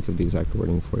trying to think of the exact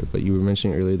wording for it, but you were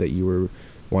mentioning earlier that you were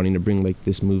wanting to bring like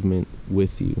this movement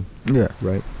with you. Yeah.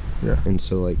 Right? Yeah. And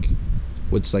so like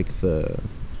what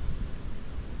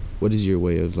is your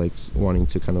way of like wanting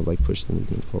to kind of like push the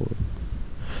movement forward?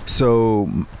 So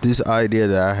this idea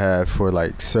that I have for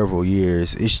like several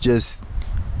years, it's just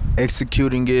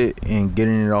executing it and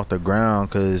getting it off the ground,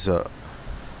 because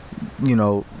you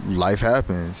know, life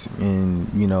happens, and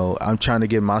you know, I'm trying to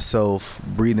get myself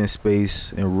breathing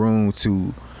space and room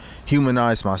to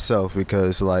humanize myself,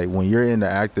 because like when you're in the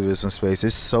activism space,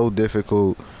 it's so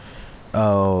difficult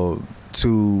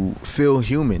to feel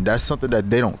human. That's something that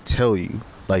they don't tell you.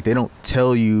 Like they don't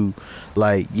tell you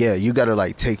like, yeah, you gotta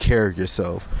like take care of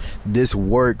yourself. This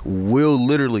work will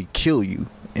literally kill you.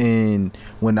 And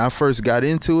when I first got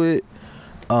into it,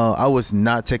 I was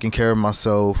not taking care of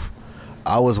myself.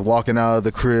 I was walking out of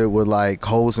the crib with like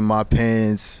holes in my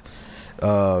pants,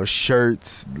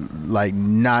 shirts, like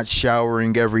not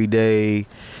showering every day,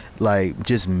 like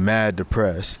just mad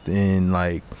depressed. And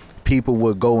like people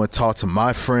would go and talk to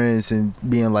my friends and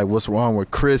being like, what's wrong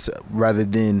with Chris, rather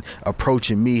than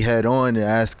approaching me head on and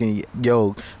asking,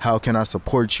 yo, how can I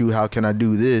support you? How can I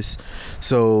do this?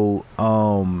 So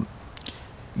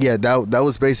that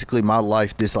was basically my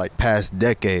life this like past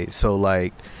decade. So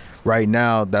like right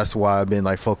now, that's why I've been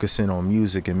like focusing on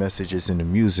music and messages in the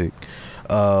music.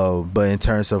 But in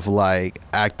terms of like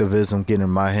activism, getting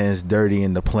my hands dirty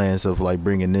in the plans of like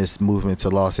bringing this movement to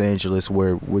Los Angeles,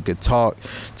 where we could talk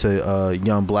to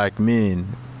young black men,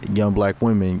 young black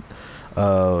women,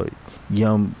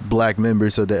 young black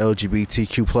members of the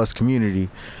LGBTQ+ community,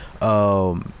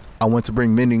 I went to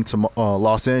bring Mending to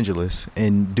Los Angeles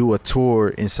and do a tour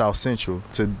in South Central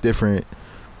to different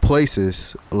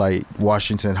places like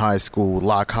Washington High School,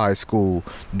 Locke High School,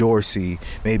 Dorsey,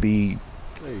 maybe.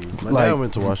 Hey, my dad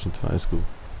went to Washington High School.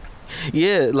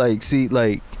 Yeah, like, see,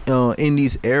 like, in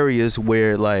these areas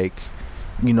where, like,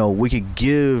 you know, we could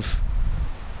give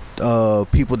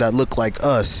people that look like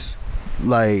us,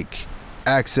 like,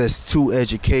 access to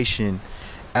education,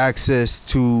 access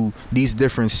to these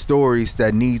different stories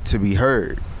that need to be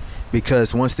heard.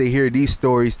 Because once they hear these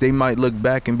stories, they might look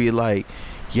back and be like,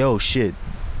 yo, shit.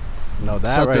 No,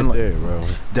 that right there, bro.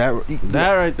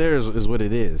 That right there is what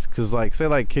it is. Because, like, say,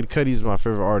 like, Kid Cudi's my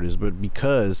favorite artist, but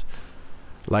because,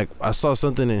 like, I saw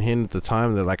something in him at the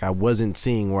time that, like, I wasn't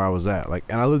seeing where I was at. Like,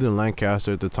 and I lived in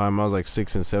Lancaster at the time. I was, like,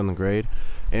 6th and 7th grade.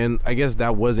 And I guess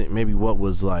that wasn't maybe what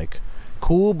was, like,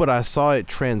 cool, but I saw it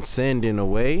transcend in a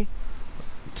way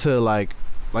to, like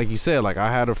you said, like,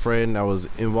 I had a friend that was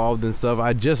involved in stuff.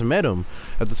 I just met him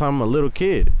at the time. I'm a little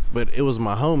kid, but it was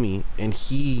my homie, and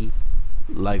he,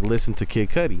 like, listened to Kid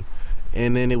Cudi.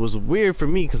 And then it was weird for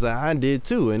me because I did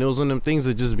too. And it was one of them things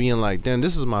of just being like, damn,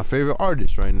 this is my favorite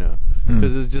artist right now.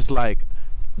 Because it's just like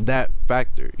that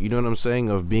factor, you know what I'm saying,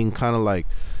 of being kind of like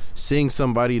seeing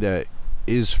somebody that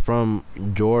is from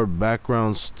your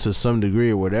backgrounds to some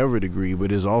degree or whatever degree,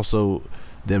 but is also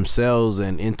themselves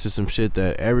and into some shit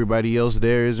that everybody else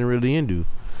there isn't really into.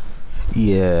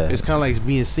 Yeah, it's kind of like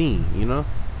being seen, you know.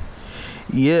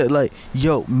 Yeah, like,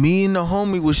 yo, me and the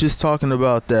homie was just talking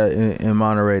about that in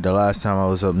Monterey the last time I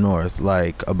was up north,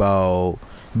 like, about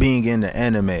being into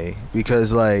anime.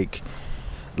 Because, like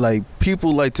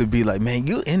people like to be like, man,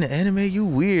 you into anime, you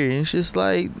weird. And it's just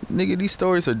like, nigga, these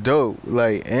stories are dope.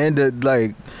 Like, and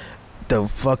the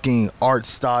fucking art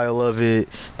style of it,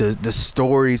 the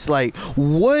stories. Like,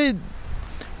 what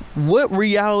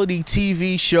reality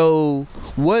TV show,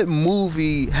 what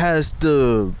movie has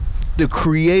the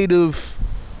creative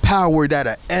power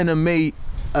that an anime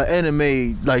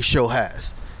like show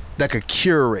has, that could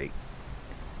curate?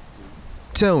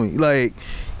 Tell me, like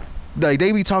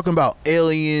they be talking about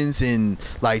aliens and,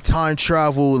 like, time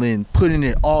travel and putting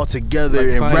it all together,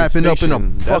 like, and wrapping up in a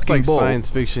fucking like bowl. Science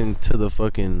fiction to the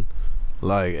fucking,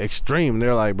 like, extreme.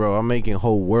 They're like, bro, I'm making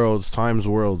whole worlds times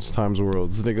worlds,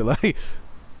 nigga. Like,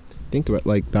 think about,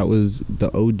 like, that was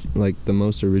the like the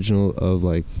most original of,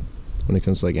 like, when it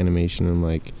comes to, like, animation and,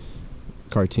 like,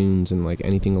 cartoons and, like,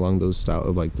 anything along those style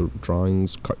of, like, the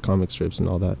drawings, comic strips and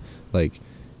all that. Like,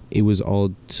 it was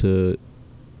all to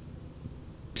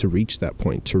reach that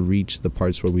point, to reach the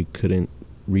parts where we couldn't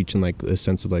reach in, like, a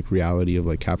sense of, like, reality of,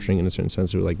 like, capturing in a certain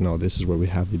sense. We're like, no, this is where we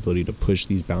have the ability to push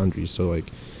these boundaries. So, like,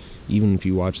 even if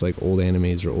you watch, like, old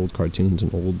animes or old cartoons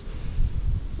and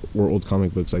old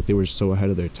comic books, like, they were so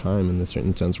ahead of their time in a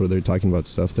certain sense, where they're talking about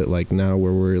stuff that, like, now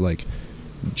where we're like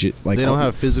they don't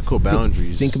have physical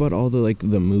boundaries. Think about all the, like,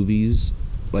 the movies,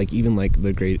 like, even, like,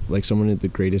 some of the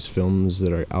greatest films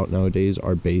that are out nowadays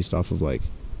are based off of, like,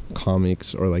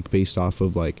 comics, or, like, based off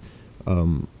of, like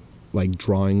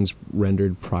drawings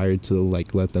rendered prior to,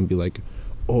 like, let them be like,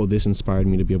 oh, this inspired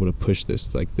me to be able to push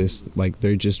this, like, this, like,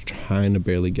 they're just trying to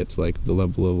barely get to, like, the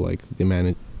level of, like, the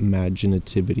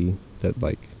imaginativity that,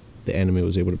 like, the anime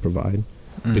was able to provide.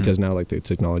 Because now, like, the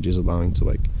technology is allowing to,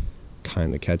 like,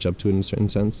 kind of catch up to it in a certain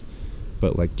sense.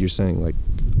 But, like you're saying, like,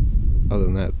 other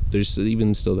than that, there's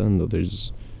even still then, though,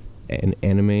 there's an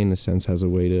anime in a sense has a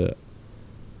way to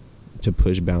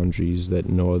push boundaries that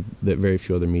very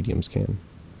few other mediums can,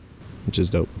 which is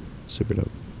dope. Super dope.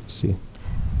 See,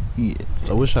 yeah.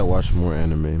 I wish I watched more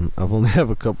anime. I've only have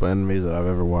a couple animes that I've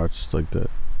ever watched like that.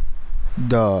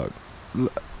 Dog,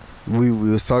 we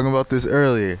was talking about this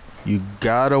earlier. You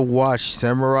gotta watch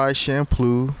Samurai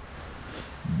Champloo.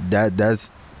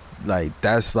 That's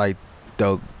like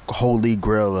the holy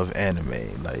grail of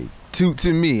anime. Like,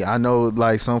 to me, I know,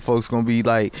 like, some folks gonna be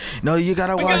like, no, you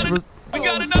gotta watch. We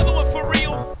got another one for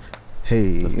real.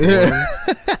 Hey,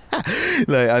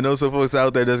 like, I know some folks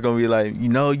out there that's gonna be like, you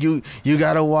know, you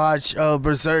gotta watch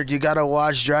Berserk, you gotta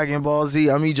watch Dragon Ball Z.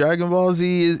 I mean, Dragon Ball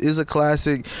Z is a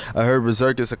classic. I heard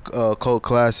Berserk is a cult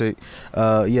classic.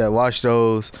 Yeah, watch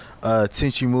those.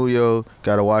 Tenchi Muyo,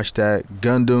 gotta watch that.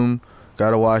 Gundam,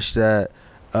 gotta watch that.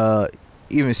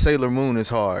 Even Sailor Moon is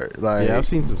hard. Like, yeah, I've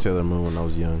seen some Sailor Moon when I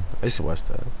was young. I used to watch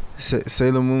that.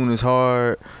 Sailor Moon is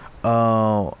hard.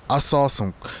 I saw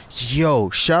some. Yo,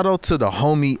 shout out to the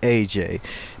homie AJ.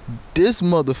 This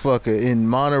motherfucker in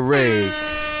Monterey.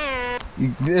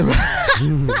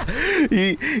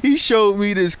 he showed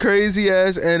me this crazy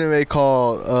ass anime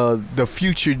called The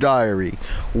Future Diary.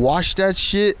 Watch that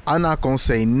shit. I'm not gonna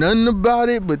say nothing about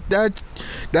it, but that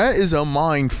is a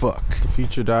mind fuck. The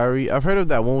Future Diary. I've heard of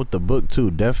that one with the book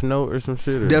too, Death Note or some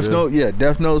shit. Or Death Note, yeah,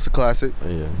 Death Note's a classic.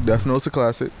 Yeah. Death Note's a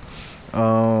classic.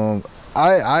 I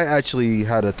actually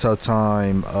had a tough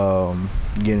time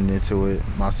getting into it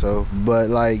myself, but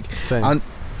like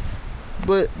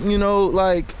but you know,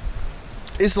 like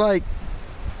it's like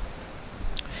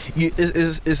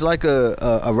it's like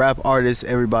a rap artist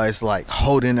everybody's like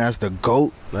holding as the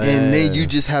GOAT, and then you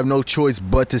just have no choice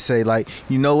but to say like,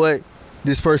 you know what,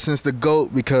 this person's the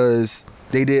GOAT because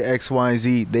they did X, Y, and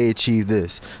Z, they achieved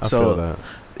this. I feel that.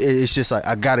 It's just like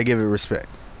I gotta give it respect.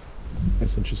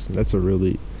 That's interesting. That's a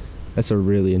really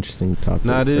interesting topic.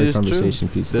 Nah, it is conversation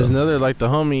true. piece. There's though. another like the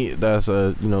homie that's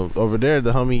you know, over there.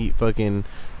 The homie fucking.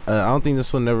 I don't think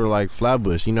this one never liked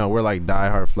Flatbush. You know, we're like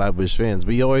diehard Flatbush fans,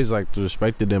 but he always like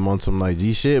respected them on some like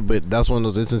G shit. But that's one of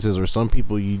those instances where some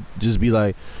people you just be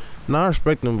like, nah, I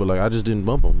respect them, but like I just didn't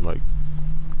bump them. Like,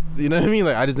 you know what I mean?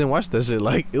 Like I just didn't watch that shit.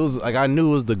 Like it was like I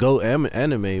knew it was the GOAT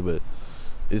anime, but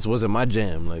it wasn't my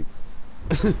jam. Like,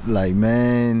 like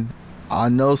man, I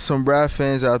know some rap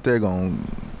fans out there gonna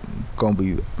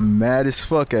be mad as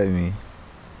fuck at me.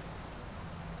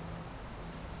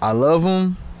 I love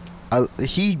him.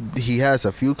 He has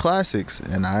a few classics,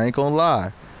 and I ain't gonna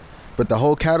lie, but the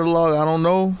whole catalog, I don't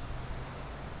know.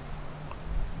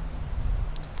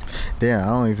 Damn, I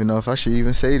don't even know if I should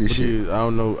even say this shit. I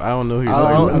don't know who you're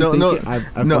talking about.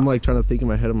 I'm like trying to think in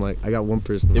my head. I'm like, I got one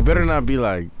person. It better not be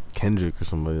like Kendrick or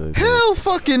somebody like that. Hell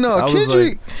fucking no,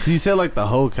 Kendrick. Like, you said like the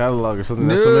whole catalog or something.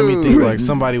 That's what made me think like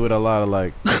somebody with a lot of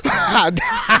like. I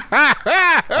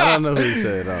don't know who you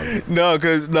said. No,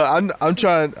 I'm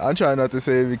trying not to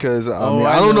say it because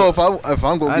I don't know if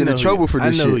I'm gonna get in trouble for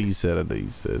this shit. I know who you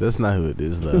said. That's not who it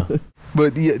is though.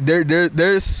 But yeah,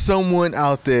 there's someone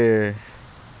out there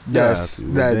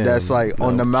that's like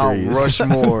on the Mount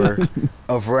Rushmore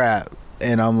of rap,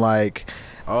 and I'm like,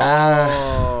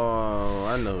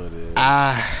 I know it is.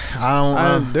 I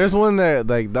don't. There's one that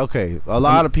like okay. A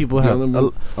lot of people have. I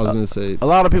was gonna say a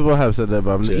lot of people have said that,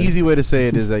 but the easy way to say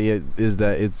it is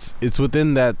that it's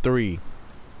within that three.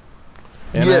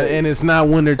 And, and it's not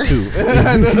one or two.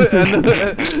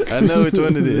 I know which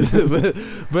one it is,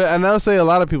 but and I'll say a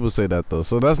lot of people say that though,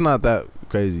 so that's not that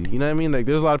crazy. You know what I mean? Like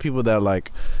there's a lot of people that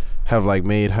like have like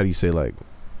made, how do you say, like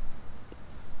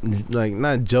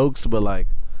not jokes, but like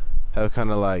have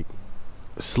kind of like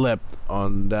slept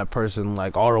on that person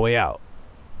like all the way out.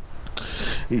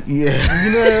 Yeah,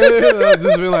 you know,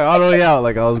 just been like all the way out.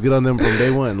 Like I was good on them from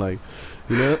day one. Like,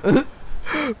 you know.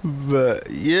 But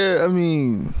yeah, I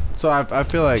mean, so I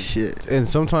feel like shit. And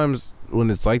sometimes when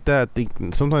it's like that, I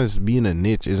think sometimes being a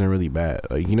niche isn't really bad.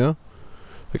 Like, you know,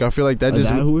 like I feel like that Is just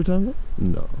that who we're talking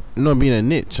about? No, being a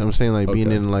niche. I'm saying like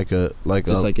being in like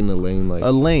just like in the lane, like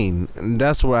a lane, and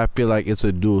that's where I feel like it's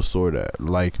a dual sword at.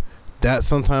 Like that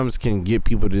sometimes can get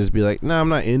people to just be like, nah, I'm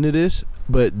not into this,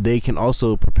 but they can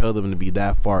also propel them to be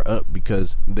that far up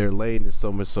because their lane is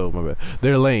so much so. My bad.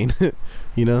 Their lane,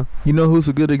 you know. You know who's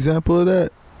a good example of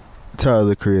that? Tyler,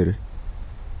 the Creator.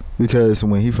 Because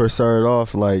when he first started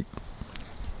off, like,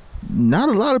 not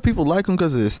a lot of people like him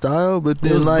because of his style, but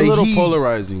then it was like a little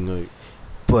polarizing, like.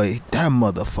 But that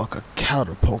motherfucker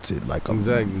catapulted like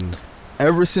exactly.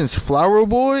 Ever since Flower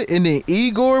Boy, and then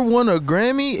Igor won a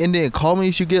Grammy, and then Call Me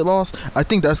If You Get Lost. I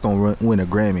think that's gonna win a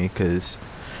Grammy,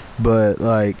 but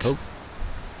like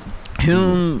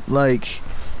him, like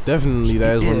definitely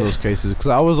that is one of those cases because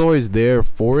I was always there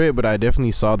for it, but I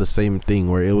definitely saw the same thing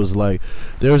where it was like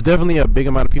there was definitely a big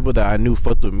amount of people that I knew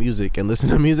fucked with music and listen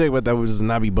to music, but that would just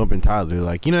not be bumping Tyler.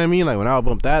 Like, you know what I mean? Like when I would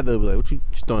bump that, they'll be like, "What you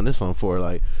throwing this on for?"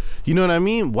 Like, you know what I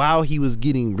mean? While he was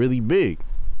getting really big.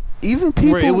 Even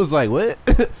people, where it was like, what?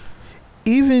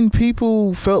 Even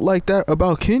people felt like that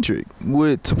about Kendrick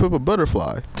with To Pimp a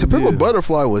Butterfly. To Pimp a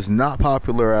Butterfly was not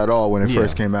popular at all when it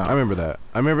first came out. I remember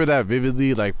that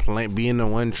vividly, like being the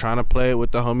one trying to play it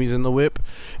with the homies in the whip,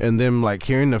 and them like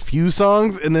hearing a few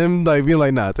songs, and then like being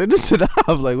like, nah, turn this shit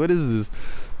off. Like, what is this?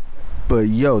 But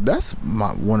yo, that's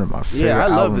one of my favorite. Yeah, I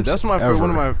love it. That's my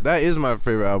favorite. That is my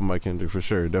favorite album by Kendrick for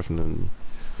sure, definitely.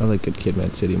 I like Good Kid,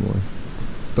 Mad City more,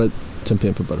 but To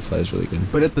Pimp a Butterfly is really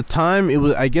good. But at the time, it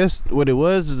was, I guess what it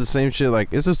was is the same shit. Like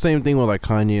it's the same thing with like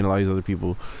Kanye and a lot of these other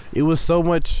people. It was so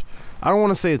much. I don't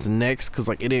want to say it's next because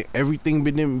like everything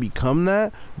didn't become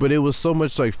that, but it was so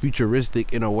much like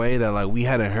futuristic in a way that like we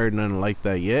hadn't heard nothing like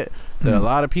that yet. That a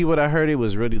lot of people that heard it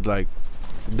was really like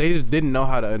they just didn't know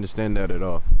how to understand that at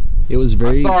all. It was I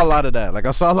very. saw a lot of that. Like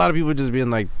I saw a lot of people just being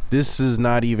like, "This is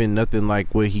not even nothing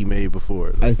like what he made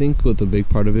before." Like, I think what the big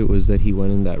part of it was that he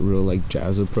went in that real like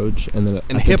jazz approach, and then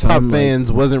and hip hop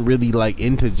fans wasn't really like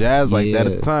into jazz like that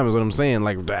at the Yeah. time. Is what I'm saying.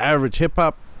 Like the average hip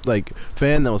hop like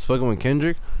fan that was fucking with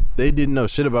Kendrick, they didn't know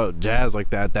shit about jazz like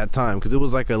that at that time because it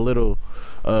was like a little,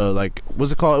 like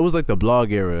what's it called? It was like the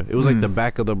blog era. It was like the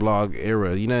back of the blog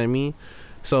era. You know what I mean?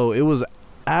 So it was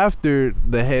after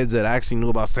the heads that actually knew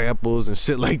about samples and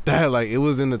shit like that. Like it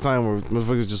was in the time where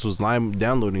motherfuckers just was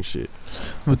downloading shit.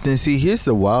 But then see, here's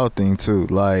the wild thing too.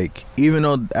 Like even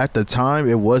though at the time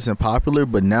it wasn't popular,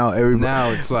 but now everybody, Now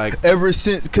it's like ever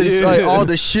since, because like all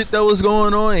the shit that was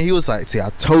going on, and he was like, see, I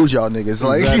told y'all niggas,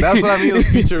 like that's what I mean. It was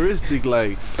futuristic.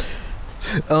 Like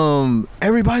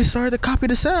everybody started to copy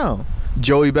the sound.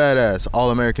 Joey Badass, All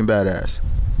American Badass,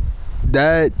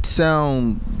 that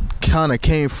sound kind of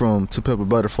came from To Pimp a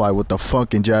Butterfly with the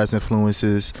funk and jazz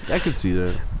influences. I could see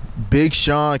that. Big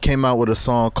Sean came out with a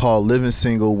song called Living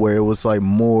Single where it was like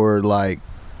more like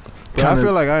But I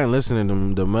feel like I ain't listening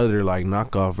to the other like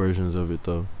knockoff versions of it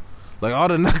though. Like all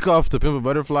the knockoff To Pimp a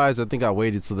Butterflies, I think I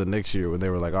waited till the next year when they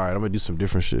were like, all right, I'm gonna do some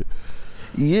different shit.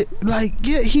 he So I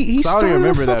started don't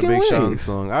remember a that fucking Big wave. Sean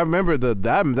song. I remember that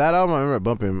album. I remember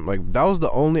bumping. Like that was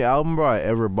the only album, bro, I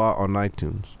ever bought on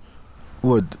iTunes.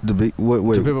 What the big what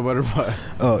wait To Pimp a Butterfly.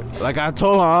 oh Like I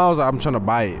told him, I was like, I'm trying to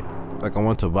buy it. Like I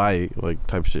want to buy it, like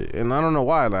type shit. And I don't know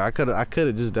why. Like I could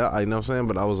have just, you know what I'm saying?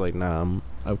 But I was like, nah.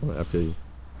 I feel you.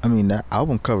 I mean that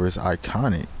album cover is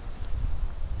iconic.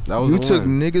 That was You the took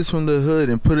one. niggas from the hood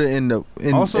and put it in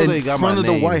Also, they in got front my of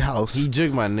the name. White House. He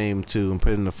jigged my name too and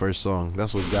put it in the first song.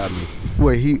 That's what got me.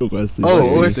 Wait, he West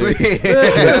oh West Wesley.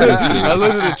 I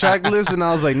looked at the track list and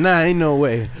I was like, nah, ain't no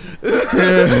way.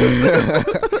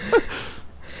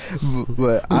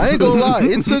 But I ain't gonna lie,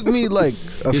 it took me like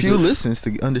a few listens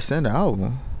to understand the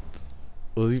album.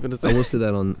 Was he gonna I say? will say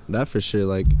that on that for sure.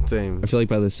 Like Same. I feel like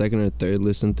by the second or third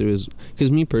listen through is because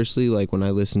me personally, like when I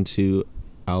listen to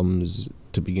albums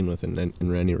to begin with in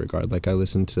any regard, like I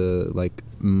listen to like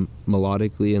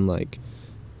melodically and like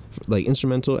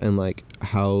instrumental and like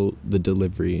how the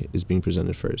delivery is being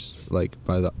presented first, like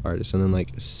by the artist, and then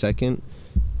like second,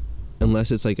 unless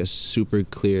it's like a super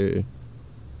clear.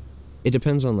 It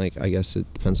depends on like, I guess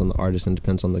it depends on the artist and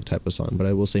depends on the type of song, but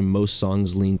I will say most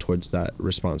songs lean towards that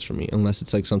response for me, unless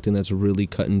it's like something that's really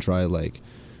cut and dry, like,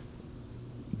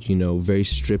 you know, very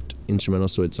stripped instrumental,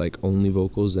 so it's like only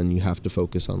vocals, then you have to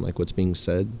focus on like what's being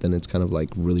said, then it's kind of like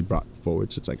really brought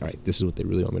forward, so it's like, all right, this is what they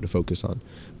really want me to focus on.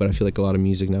 But I feel like a lot of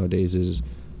music nowadays is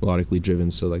melodically driven,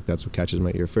 so like that's what catches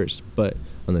my ear first. But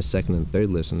on the second and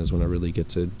third listen is when I really get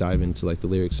to dive into like the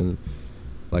lyrics and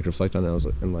like reflect on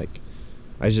it.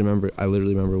 I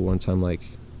literally remember one time like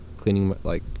cleaning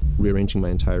rearranging my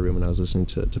entire room, and I was listening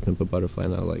to Pimp a Butterfly,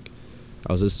 and I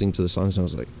was listening to the songs and I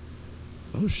was like,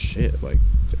 oh shit, like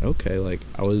okay, like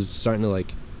I was starting to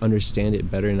like understand it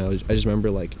better, and I just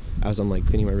remember like as I'm like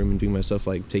cleaning my room and doing my stuff,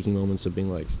 like taking moments of being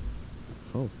like,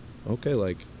 oh okay,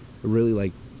 like really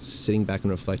like sitting back and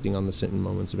reflecting on the certain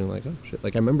moments of being like, oh shit,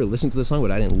 like I remember listening to the song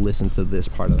but I didn't listen to this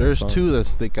part of the song. There's two that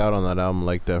stick out on that album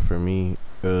like that for me.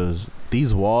 Cause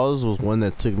These Walls was one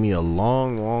that took me a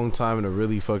long time to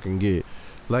really fucking get.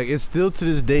 Like it still to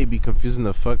this day be confusing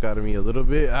the fuck out of me a little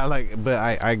bit. But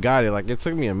I got it. Like it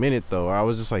took me a minute though. I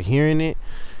was just like hearing it,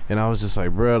 and I was just like,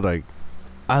 bro, like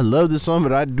I love this song,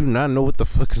 but I do not know what the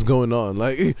fuck is going on.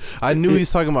 Like I knew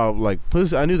he's talking about like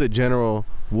pussy. I knew the general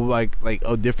like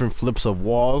different flips of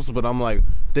walls, but I'm like,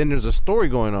 then there's a story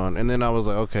going on, and then I was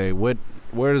like, okay,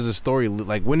 where does the story,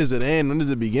 like when does it end, when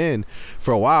does it begin?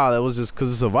 For a while it was just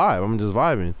because it's a vibe, I'm just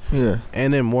vibing. Yeah.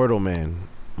 And then Mortal Man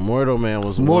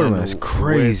was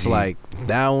crazy. It's like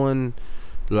that one,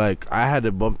 like I had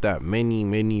to bump that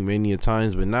many a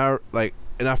times, but now like,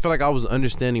 and I feel like I was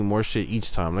understanding more shit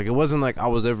each time. Like it wasn't like I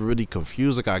was ever really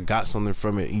confused, like I got something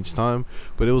from it each time,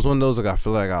 but it was one of those like I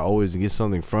feel like I always get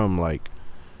something from. Like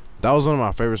that was one of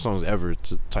my favorite songs ever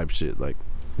type shit. Like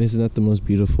isn't that the most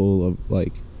beautiful of,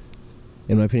 like,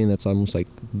 in my opinion, that's almost like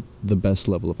the best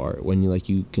level of art, when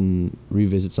you can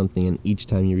revisit something, and each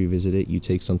time you revisit it you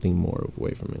take something more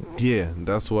away from it. Yeah,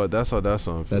 that's how that song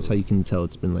feels. That's how you can tell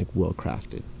it's been like well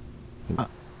crafted.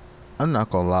 I'm not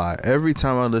gonna lie, every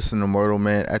time I listen to Mortal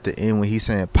Man, at the end when he's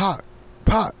saying pop,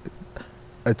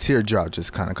 a teardrop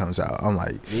just kind of comes out. I'm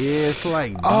like, yeah, it's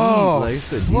like deep. Oh, like it's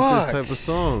the deepest type of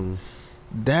song.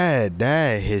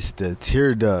 That hits the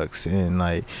tear ducts, and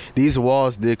like These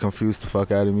Walls did confuse the fuck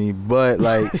out of me, but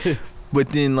like but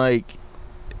then like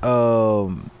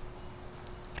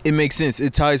it makes sense,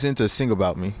 it ties into Sing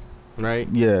About Me. right?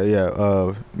 Yeah.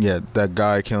 That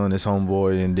guy killing his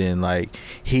homeboy, and then like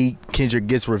Kendrick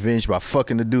gets revenge by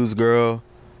fucking the dude's girl.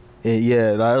 And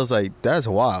yeah, I was like, that's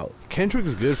wild. Kendrick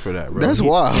is good for that, bro. That's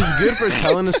wild. He's good for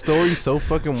telling a story so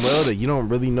fucking well that you don't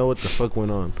really know what the fuck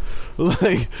went on.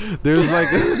 Like, there's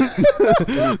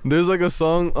like a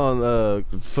song on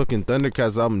fucking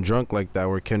Thundercat's album Drunk Like That,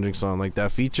 where Kendrick's on like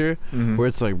that feature, where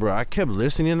it's like, bro, I kept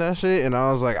listening to that shit and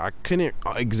I was like, I couldn't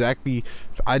exactly,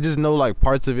 I just know like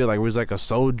parts of it, like where he's like a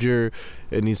soldier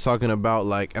and he's talking about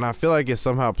like, and I feel like it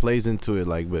somehow plays into it,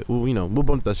 like, but you know, we'll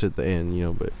bump that shit at the end, you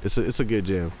know, but it's a good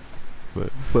jam.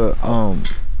 But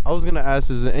I was gonna ask,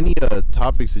 is there any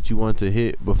topics that you want to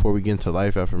hit before we get into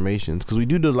life affirmations? Because we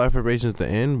do the life affirmations at the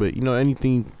end, but you know,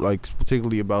 anything like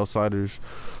particularly about Cider's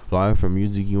life or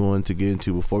music you want to get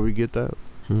into before we get that?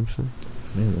 You know what I'm saying?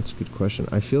 Man, that's a good question.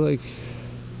 I feel like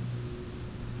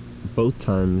both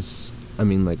times, I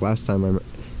mean, like last time,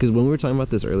 because when we were talking about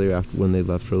this earlier, after when they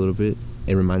left for a little bit,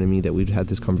 it reminded me that we'd had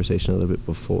this conversation a little bit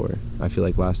before. I feel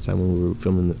like last time when we were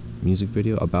filming the music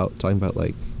video about talking about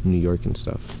like New York and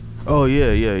stuff. Oh yeah.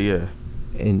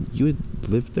 And you had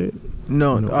lived there?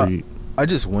 No, I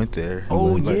just went there.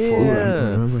 Oh I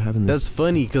remember having this. That's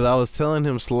funny because I was telling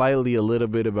him slightly a little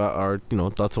bit about our, you know,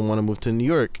 thoughts on want to move to New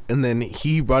York, and then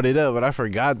he brought it up, but I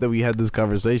forgot that we had this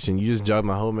conversation. You just jogged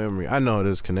my whole memory. I know how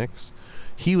this connects.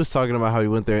 He was talking about how he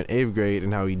went there in 8th grade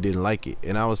and how he didn't like it,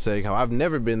 and I was saying how I've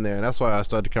never been there, and that's why I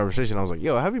started the conversation. I was like,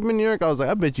 yo, have you been to New York? I was like,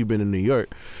 I bet you've been to New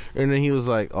York. And then he was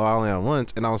like, oh, I only went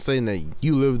once. And I was saying that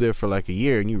you lived there for like a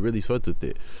year and you really fucked with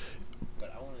it.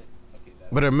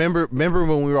 But I remember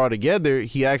when we were all together,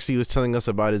 he actually was telling us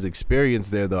about his experience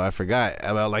there, though. I forgot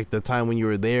about like the time when you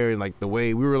were there and like the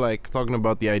way we were like talking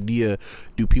about the idea,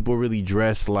 do people really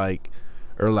dress like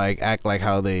or like act like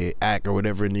how they act or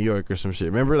whatever in New York or some shit?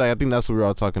 Remember, like I think that's what we were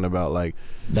all talking about. Like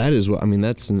that is what I mean.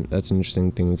 That's an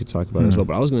interesting thing we could talk about as well.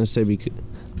 But I was gonna say, because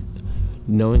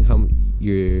knowing how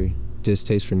your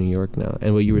distaste for New York now,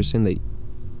 and what you were saying that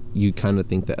you kind of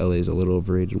think that LA is a little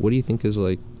overrated. What do you think is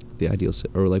like the ideal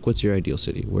city, or like what's your ideal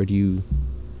city? Where would you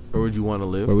want to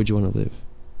live? Where would you want to live?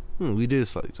 We did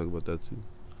slightly talk about that too.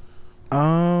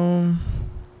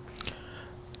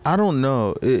 I don't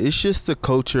know. It's just the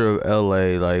culture of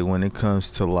LA. Like when it comes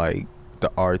to like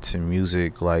the arts and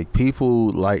music, like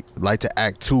people like to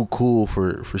act too cool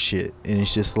for shit, and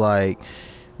it's just like,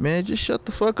 man, just shut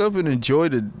the fuck up and enjoy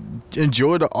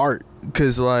the art.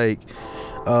 Cause like,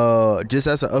 just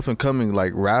as an up and coming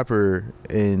like rapper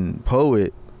and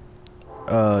poet,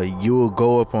 you will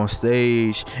go up on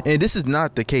stage, and this is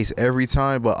not the case every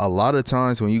time, but a lot of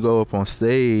times when you go up on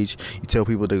stage, you tell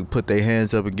people to put their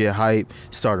hands up and get hype,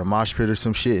 start a mosh pit or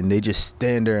some shit, and they just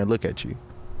stand there and look at you,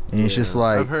 and it's just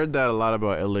like, I've heard that a lot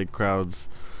about LA crowds,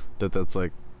 that's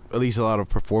like at least a lot of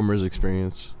performers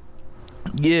experience.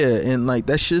 Yeah, and like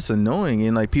that shit's annoying,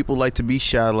 and like people like to be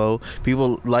shallow,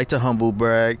 people like to humble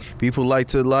brag, people like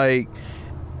to like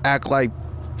act like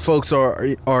folks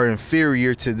are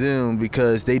inferior to them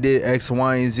because they did X,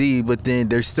 Y, and Z, but then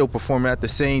they're still performing at the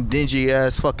same dingy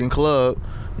ass fucking club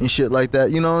and shit like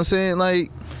that. You know what I'm saying? Like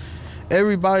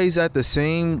everybody's at the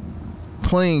same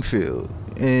playing field,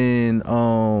 and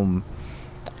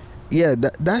yeah,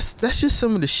 that's just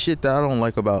some of the shit that I don't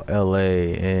like about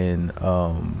LA, and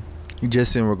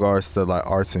just in regards to like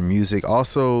arts and music.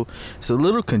 Also, it's a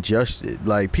little congested.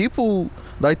 Like people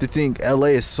like to think LA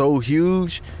is so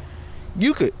huge.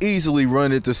 You could easily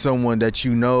run into someone that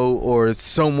you know, or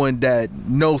someone that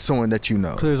knows someone that you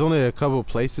know. 'Cause there's only a couple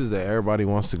places that everybody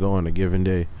wants to go on a given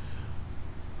day.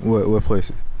 What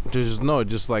places?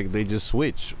 Just like they just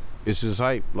switch. It's just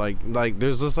hype. Like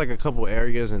there's just like a couple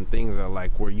areas and things that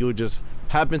like where you'll just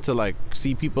happen to like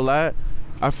see people at.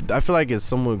 I feel like it's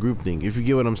somewhat group thing, if you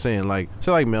get what I'm saying. Like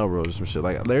shit like Melrose or some shit.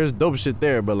 Like there's dope shit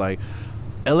there, but like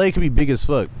LA could be big as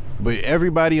fuck. But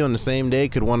everybody on the same day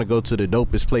could want to go to the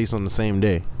dopest place on the same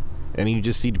day, and you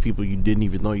just see the people you didn't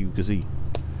even know you could see. You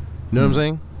know what I'm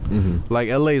saying? Mm-hmm. Like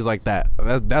LA is like that.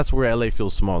 That's where LA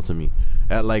feels small to me.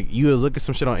 Like you would look at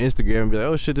some shit on Instagram and be like,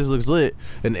 "Oh shit, this looks lit,"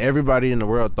 and everybody in the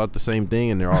world thought the same thing,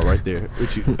 and they're all right there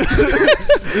with you.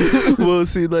 Well,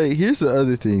 see, like here's the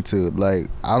other thing too. Like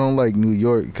I don't like New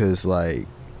York because like,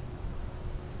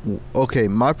 okay,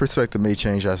 my perspective may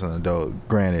change as an adult.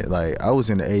 Granted, like I was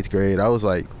in the 8th grade. I was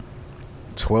like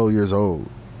 12 years old.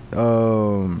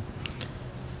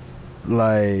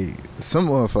 Like some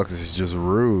motherfuckers is just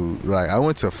rude. Like I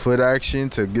went to Foot Action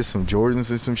to get some Jordans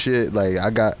and some shit. Like I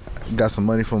got some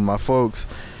money from my folks,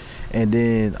 and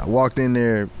then I walked in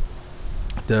there.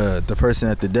 The person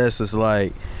at the desk was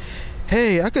like,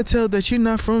 hey, I could tell that you're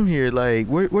not from here. Like,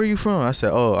 where are you from? I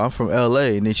said, oh, I'm from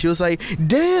LA. And then she was like,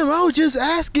 damn, I was just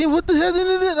asking, what the hell?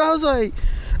 I was like,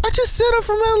 I just said I'm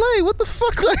from LA. What the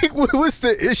fuck? Like, what's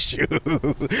the issue?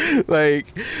 Like,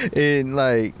 and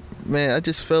like, man, I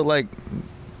just felt like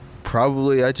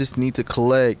probably I just need to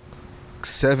collect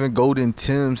 7 golden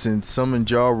Tims and summon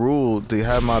Ja Rule to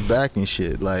have my back and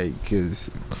shit. Like, cause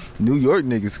New York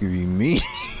niggas could be mean.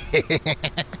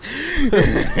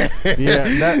 Yeah,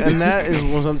 that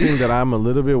is something that I'm a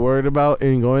little bit worried about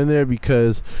in going there,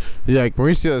 because like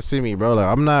Mauricio see me, bro, like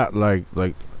I'm not like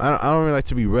I don't really like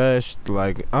to be rushed.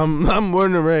 Like I'm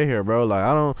born and bred here, bro. Like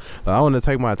I want to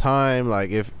take my time. Like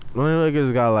if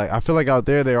niggas got like, I feel like out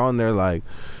there they're on there like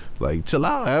chill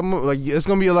out. I'm like, it's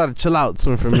gonna be a lot of chill outs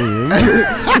for me.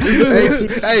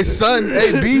 hey son,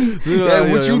 hey B,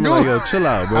 hey, what you doing? Like, yo, chill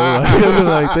out, bro.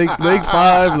 Like take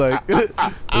 5. Like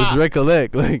just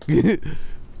recollect. Like oh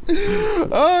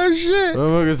shit.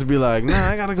 Motherfuckers to be like, nah,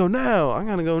 I gotta go now.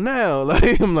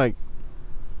 Like I'm like,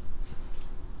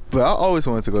 but I always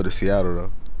wanted to go to Seattle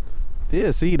though.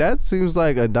 yeah, see, that seems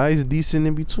like a nice, decent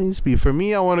in between speed. For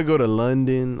me, I want to go to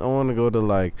London. I want to go to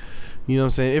like, you know what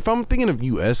I'm saying? If I'm thinking of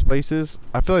U.S. places,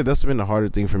 I feel like that's been the harder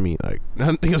thing for me. Like,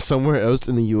 I'm thinking of somewhere else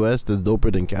in the U.S. that's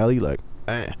doper than Cali. Like,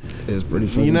 it's pretty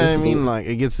fun. You know what I mean? Like,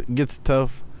 it gets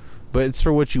tough, but it's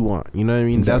for what you want. You know what I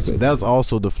mean? Exactly. That's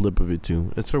also the flip of it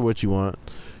too. It's for what you want.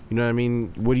 You know what I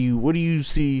mean? What do you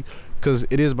see? Because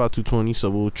it is about 2:20, so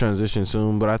we'll transition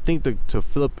soon. But I think to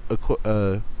flip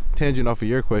a tangent off of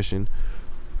your question,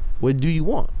 what do you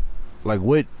want? Like,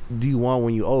 what do you want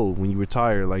when you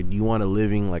retire? Like, do you want to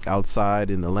living like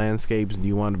outside in the landscapes? Do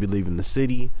you want to be leaving the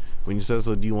city? When you said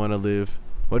so, do you want to live?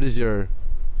 What is your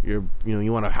you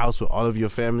want a house with all of your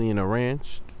family in a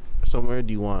ranch somewhere?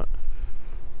 Do you want,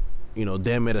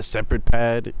 them at a separate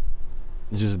pad,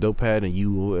 just a dope pad, and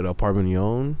you at an apartment of your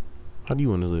own? How do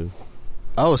you want to live?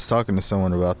 I was talking to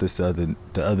someone about this the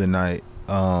other night,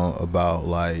 about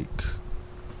like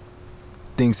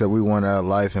things that we want out of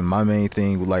life, and my main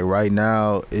thing like right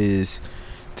now is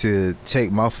to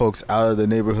take my folks out of the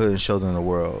neighborhood and show them the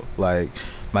world. Like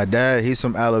my dad, he's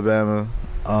from Alabama,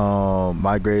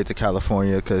 migrated to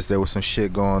California because there was some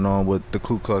shit going on with the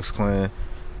Ku Klux Klan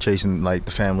chasing like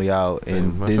the family out,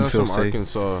 and my didn't feel from safe.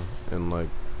 Arkansas and like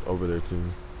over there too.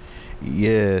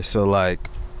 Yeah, so like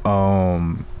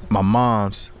my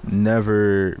mom's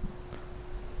never,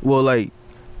 well, like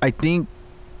I think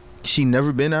she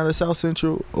never been out of South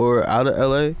Central or out of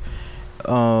LA.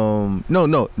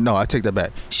 No, I take that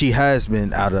back. She has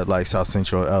been out of like South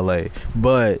Central LA,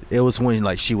 but it was when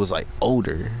like she was like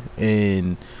older,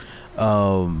 and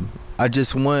I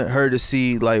just want her to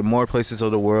see like more places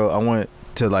of the world. I want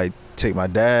to like take my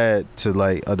dad to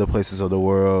like other places of the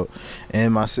world,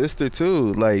 and my sister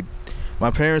too. Like my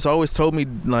parents always told me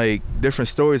like different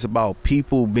stories about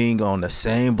people being on the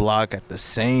same block at the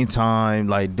same time,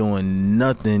 like doing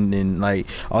nothing, and like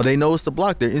all they know is the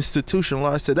block. They're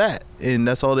institutionalized to that, and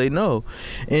that's all they know.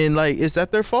 And like, is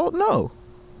that their fault? No,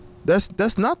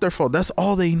 that's not their fault. That's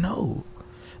all they know.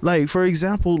 Like for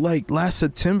example, like last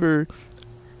September,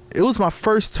 it was my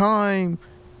first time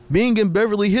being in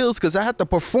Beverly Hills because I had to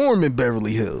perform in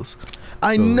Beverly Hills.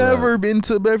 I never been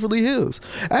to Beverly Hills.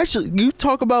 Actually, you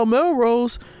talk about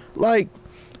Melrose, like,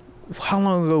 how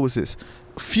long ago was this?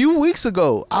 A few weeks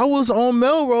ago, I was on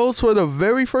Melrose for the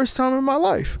very first time in my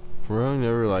life. For real?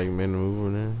 Never like made a move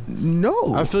on there?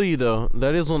 No. I feel you though.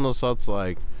 That is one of those thoughts,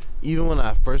 like, even when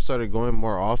I first started going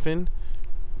more often,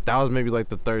 that was maybe like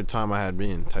the 3rd time I had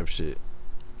been type shit.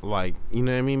 Like, you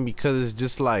know what I mean? Because it's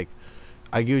just like,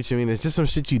 I get what you mean. It's just some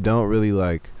shit you don't really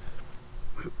like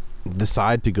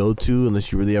decide to go to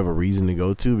unless you really have a reason to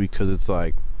go to, because it's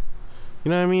like, you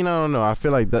know what I mean? I don't know. I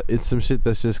feel like that it's some shit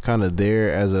that's just kind of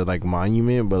there as a like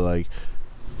monument, but like,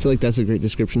 I feel like that's a great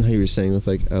description how you were saying with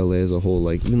like LA as a whole.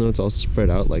 Like, even though it's all spread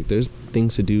out, like there's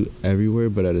things to do everywhere,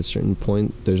 but at a certain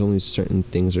point there's only certain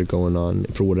things that are going on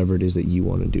for whatever it is that you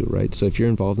want to do, right? So if you're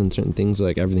involved in certain things,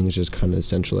 like everything is just kind of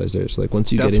centralized there. So like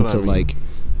once you get into like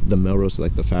the Melrose,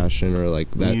 like the fashion or like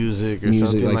that music or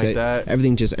something like that,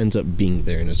 everything just ends up being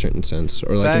there in a certain sense,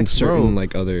 or like in certain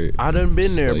like other. I done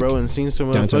been there, like, bro, and seen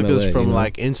some motherfuckers from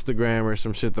like Instagram or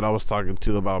some shit that I was talking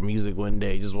to about music one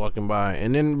day, just walking by,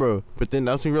 and then then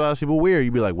that's when you realize people weird.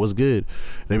 You be like, "What's good?"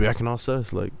 And they be acting all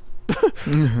sus, like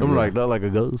I'm like, not like a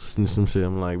ghost and some shit.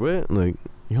 I'm like, what? Like,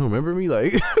 you don't remember me?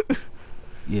 Like,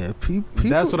 yeah, people.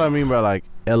 That's what I mean by like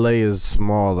LA is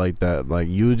small like that. Like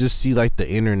you just see like the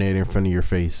internet in front of your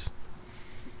face.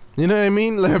 You know what I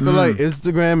mean? Like, I feel like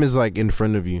Instagram is like in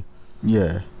front of you.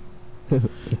 Yeah.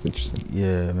 That's interesting.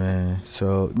 Yeah, man.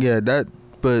 So yeah,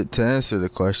 but to answer the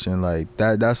question, like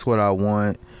that's what I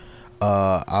want.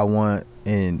 I want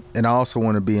and I also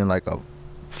want to be in like a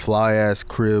fly ass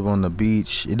crib on the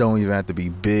beach. It don't even have to be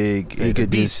big. It could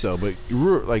be so, but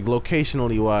like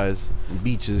locationally wise,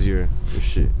 beach is your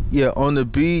shit. Yeah, on the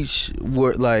beach,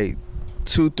 where like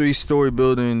 2-3 story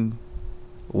building,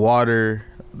 water,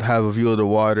 have a view of the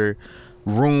water,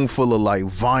 room full of like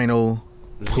vinyl,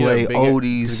 play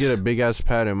oldies. Just get a big ass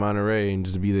pad in Monterey and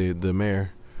just be the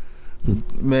mayor.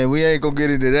 Man, we ain't gonna get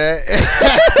into that.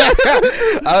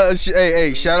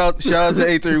 Hey, shout out to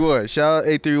 831. Shout out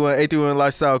 831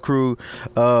 Lifestyle Crew,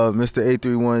 Mr.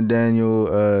 831,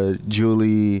 Daniel,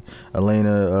 Julie,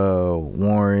 Elena,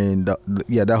 Warren,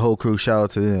 that whole crew. Shout out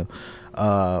to them.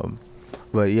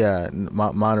 But yeah,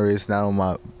 Monterey is not on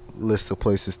my list of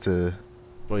places to.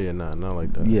 Oh yeah, not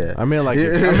like that. Yeah, I meant like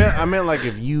I meant like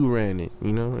if you ran it,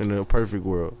 you know, in a perfect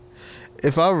world.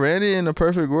 If I ran it in a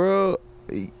perfect world.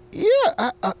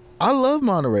 Yeah, I love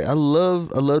Monterey. I love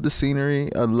the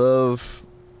scenery. I love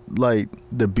like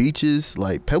the beaches.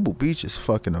 Like Pebble Beach is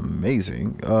fucking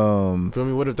amazing. Feel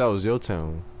me? What if that was your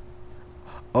town?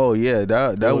 Oh yeah,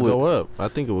 that would go up. I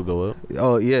think it would go up.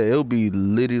 Oh yeah, it'll be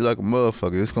litty like a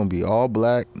motherfucker. It's gonna be all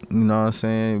black. You know what I'm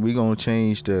saying? We gonna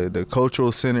change the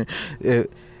cultural center.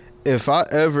 If I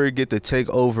ever get to take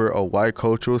over a white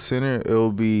cultural center,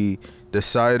 it'll be the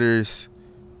Siders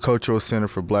Cultural Center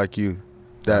for Black Youth.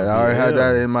 That I already had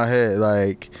that in my head,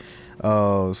 like,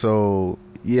 so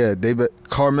yeah,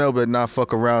 Carmel better not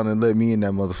fuck around and let me in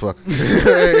that motherfucker.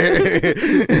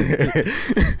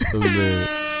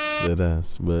 That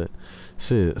ass, but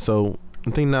shit. So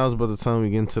I think now is about the time we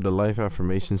get into the life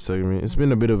affirmation segment. It's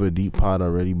been a bit of a deep pod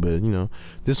already, but you know,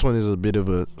 this one is a bit of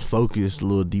a focused,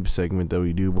 little deep segment that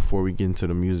we do before we get into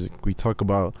the music. We talk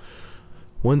about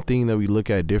one thing that we look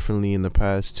at differently in the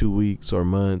past 2 weeks or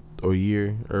month or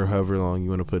year or however long you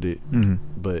want to put it. Mm-hmm.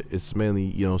 But it's mainly,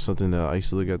 you know, something that I used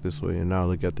to look at this way and now I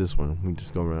look at this one. We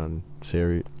just go around and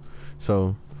share it.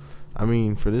 So, I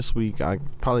mean, for this week, I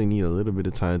probably need a little bit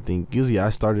of time to think. Usually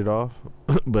I started off,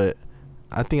 but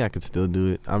I think I could still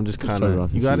do it. I'm just kind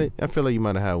of, you got it? I feel like you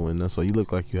might have had one. That's why you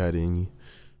look like you had it in you.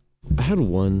 I had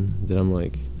one that I'm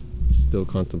like still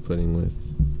contemplating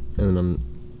with, and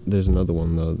there's another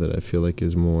one though that I feel like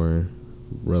is more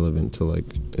relevant to like,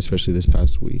 especially this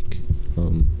past week,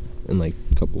 in like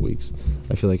a couple weeks.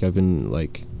 I feel like I've been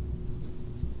like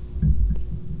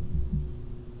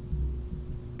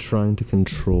trying to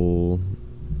control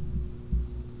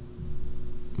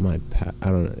my I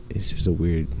don't know. It's just a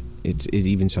weird. It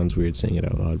even sounds weird saying it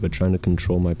out loud, but trying to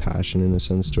control my passion in a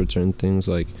sense towards certain things,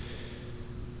 like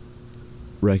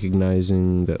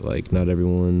recognizing that like not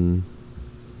everyone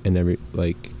and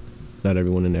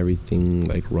everything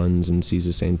like runs and sees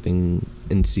the same thing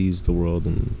and sees the world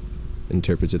and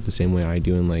interprets it the same way I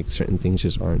do, and like certain things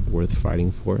just aren't worth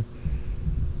fighting for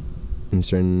in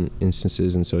certain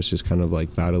instances. And so it's just kind of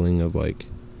like battling of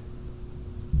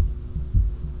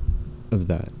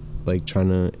that, like trying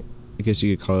to, I guess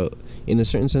you could call it, in a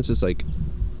certain sense it's like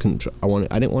I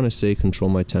didn't want to say control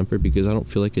my temper, because I don't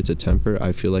feel like it's a temper.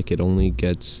 I feel like it only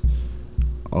gets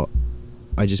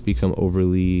I just become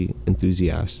overly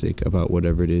enthusiastic about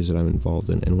whatever it is that I'm involved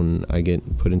in. And when I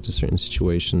get put into certain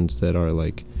situations that are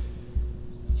like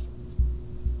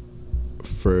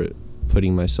for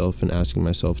putting myself and asking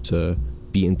myself to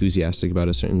be enthusiastic about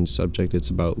a certain subject, it's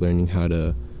about learning how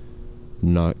to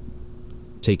not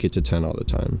take it to 10 all the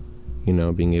time. You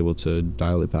know, being able to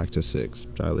dial it back to 6,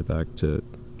 dial it back to,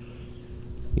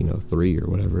 3 or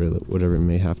whatever it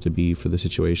may have to be for the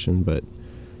situation. But,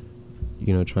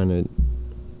 trying to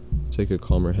take a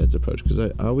calmer heads approach, because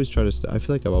I always try to I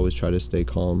feel like I've always tried to stay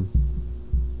calm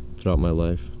throughout my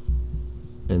life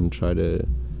and try to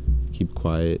keep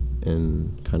quiet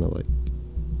and kind of like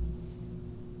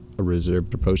a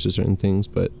reserved approach to certain things.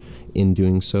 But in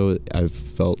doing so, I've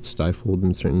felt stifled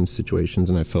in certain situations,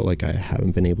 and I felt like I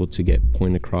haven't been able to get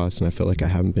point across, and I felt like I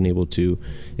haven't been able to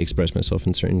express myself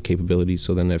in certain capabilities.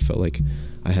 So then I felt like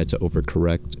I had to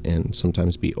overcorrect and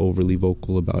sometimes be overly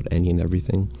vocal about any and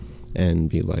everything, and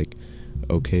be like,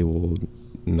 okay, well,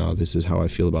 no, this is how I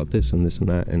feel about this and this and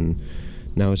that. And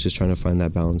now it's just trying to find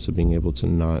that balance of being able to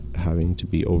not having to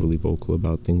be overly vocal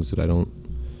about things that I don't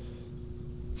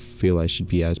feel I should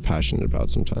be as passionate about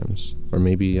sometimes. Or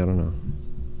maybe, I don't know,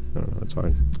 it's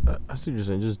hard. I see what you're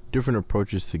saying, just different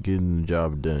approaches to getting the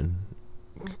job done.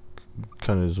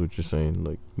 Kind of is what you're saying,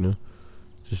 like,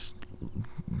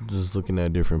 just looking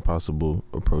at different possible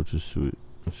approaches to it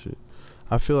and shit.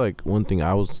 I feel like one thing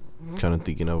I was kind of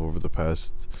thinking of over the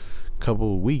past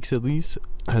couple of weeks at least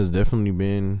has definitely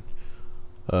been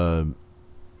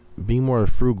being more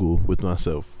frugal with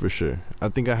myself, for sure. I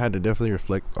think I had to definitely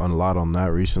reflect on a lot on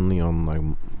that recently, on like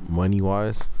money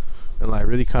wise, and like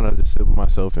really kind of just sit with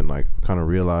myself and like kind of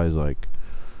realize like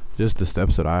just the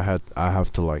steps that I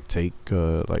have to like take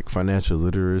like financial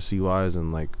literacy wise,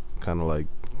 and like kind of like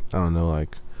I don't know,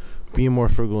 like being more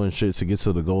frugal and shit to get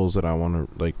to the goals that I want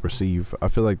to like receive. I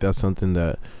feel like that's something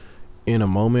that in a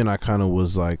moment I kind of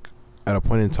was like, at a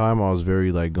point in time I was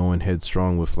very like going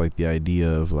headstrong with like the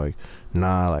idea of like,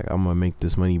 nah, like I'm gonna make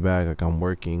this money back, like I'm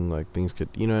working, like things could,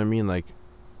 you know what I mean, like,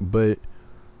 but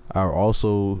I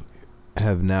also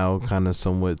have now kind of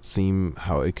somewhat seen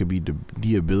how it could be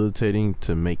debilitating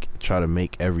to try to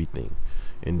make everything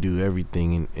and do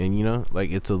everything, and you know,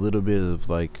 like it's a little bit of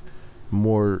like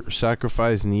more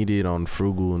sacrifice needed on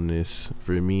frugalness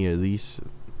for me, at least,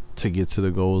 to get to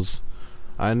the goals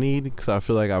I need, because I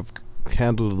feel like I've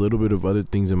handled a little bit of other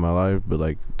things in my life, but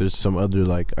like there's some other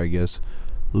like I guess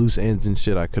loose ends and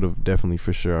shit I could have definitely,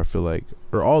 for sure, I feel like,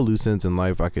 or all loose ends in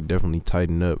life I could definitely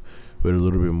tighten up with a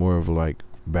little bit more of like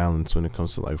balance when it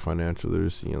comes to like financial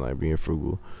literacy and like being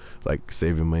frugal, like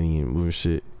saving money and moving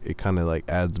shit. It kind of like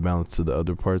adds balance to the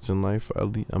other parts in life.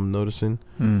 I'm noticing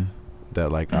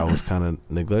that like I was kind of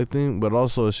neglecting, but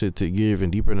also shit to give.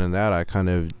 And deeper than that, I kind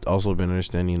of also been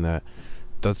understanding that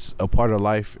that's a part of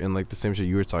life, and like the same shit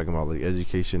you were talking about, like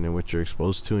education and what you're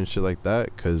exposed to and shit like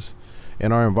that. Because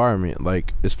in our environment,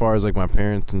 like as far as like my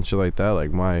parents and shit like that,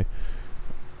 like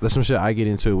that's some shit I get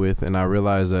into it with, and I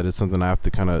realize that it's something I have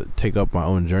to kind of take up my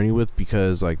own journey with,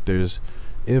 because like there's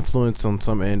influence on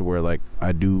some end where like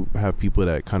I do have people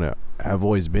that kind of have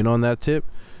always been on that tip,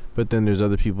 but then there's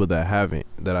other people that haven't,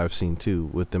 that I've seen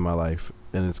too within my life.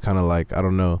 And it's kind of like, I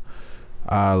don't know,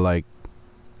 I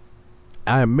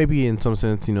maybe in some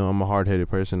sense, you know, I'm a hard-headed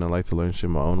person. I like to learn shit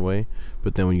my own way,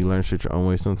 but then when you learn shit your own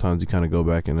way, sometimes you kind of go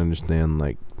back and understand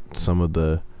like some of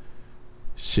the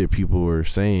shit people were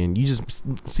saying. You just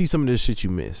see some of this shit you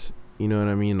miss, you know what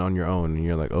I mean, on your own, and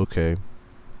you're like, okay,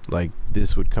 like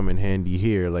this would come in handy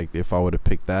here, like if I would have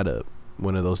picked that up,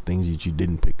 one of those things that you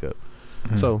didn't pick up.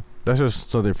 So that's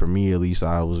just something for me, at least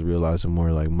I was realizing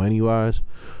more like money wise.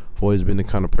 I've always been the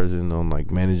kind of person on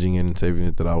like managing it and saving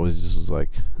it that I was just was like,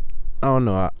 I don't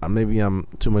know, maybe I'm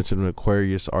too much of an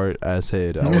Aquarius art ass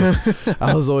head.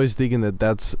 I was always thinking that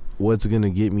that's what's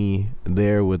gonna get me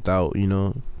there without, you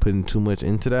know, putting too much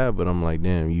into that. But I'm like,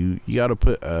 damn, you gotta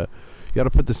put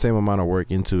the same amount of work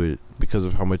into it because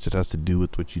of how much it has to do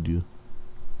with what you do.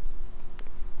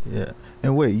 Yeah.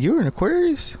 And wait, you're an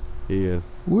Aquarius? Yeah.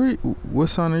 What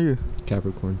sign are you?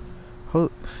 Capricorn.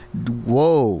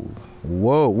 Whoa.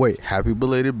 Wait, happy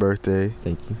belated birthday.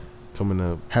 Thank you. Coming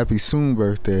up. Happy soon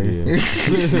birthday. Yeah.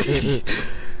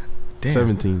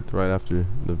 17th, right after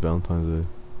the Valentine's Day.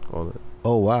 All that.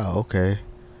 Oh, wow. Okay.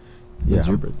 When's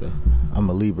your birthday? I'm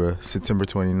a Libra, September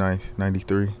 29th,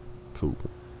 93. Cool.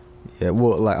 Yeah,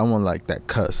 well, like I'm on like that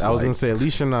cusp. I was gonna say, at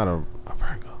least you're not a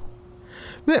Virgo.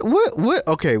 Man, what?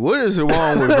 Okay, what is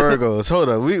wrong with Virgos? Hold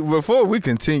on. Before we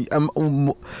continue,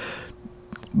 one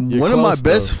of my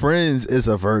best friends is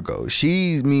a Virgo.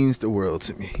 She means the world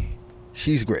to me.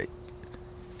 She's great.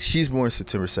 She's born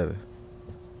September 7th.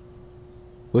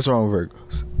 What's wrong with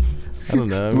Virgos? I don't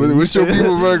know. I mean, what's your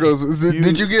people Virgos?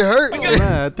 Did you get hurt?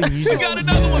 Nah, I think you should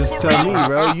just tell me,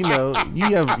 bro. You know,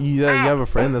 you have a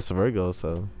friend that's a Virgo,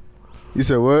 so. You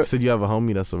said what? You said you have a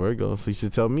homie that's a Virgo, so you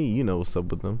should tell me. You know what's up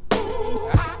with them.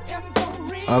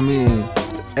 I mean,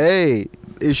 hey,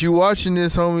 if you watching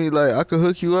this, homie, like I could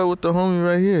hook you up with the homie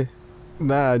right here.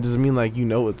 Nah, I just mean like you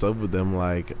know what's up with them.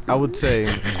 Like I would say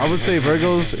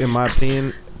Virgos, in my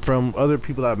opinion, from other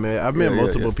people I've met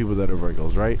multiple people that are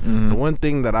Virgos, right? Mm-hmm. The one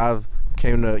thing that I've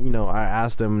came to, you know, I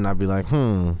asked them and I'd be like,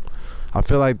 I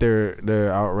feel like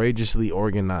they're outrageously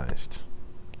organized.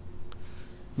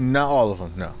 Not all of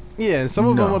them, no. Yeah, and some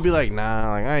of them will be like,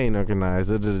 nah, like I ain't organized,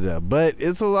 but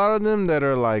it's a lot of them that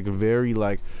are like very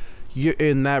like,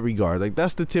 in that regard, like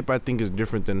that's the tip I think is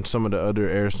different than some of the other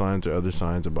air signs or other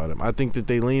signs about them. I think that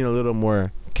they lean a little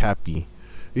more cappy,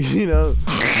 you know.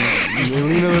 They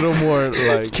lean a little more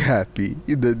like cappy.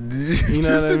 You know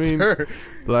what I mean?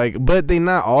 Like, but they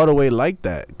not all the way like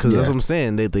that, because that's what I'm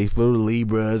saying. They feel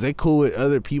Libras. They cool with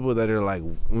other people that are like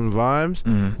in vibes,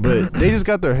 but they just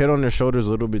got their head on their shoulders a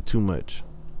little bit too much.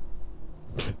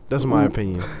 That's my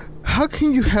opinion. How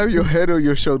can you have your head on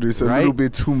your shoulders a little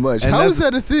bit too much? And how is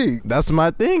that a thing? That's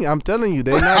my thing. I'm telling you,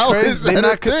 they're not crazy. They're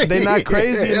not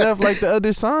crazy enough like the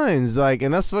other signs. Like,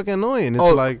 and that's fucking annoying. It's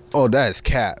that's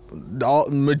cap.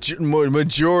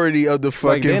 Majority of the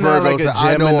fucking like, Virgos like that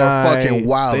I know are fucking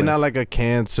wild. They're not like a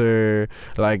Cancer.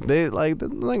 Like they like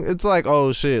it's like,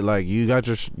 oh shit, like you got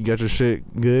your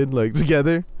shit good, like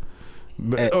together.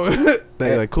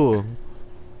 They're like cool.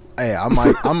 Hey, I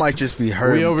might just be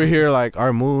hurt. We over here like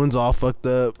our moon's all fucked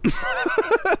up.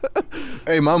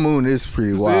 Hey, my moon is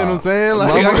pretty wild. See what I'm saying?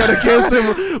 Like I got a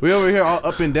Cancer. We over here all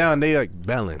up and down. They like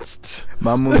balanced.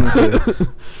 My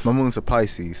moon's a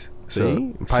Pisces.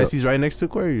 See, Pisces right next to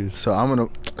Aquarius. So I'm on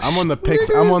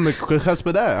the cusp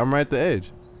of that. I'm right at the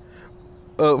edge.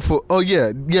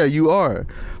 Yeah, you are.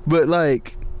 But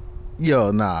like,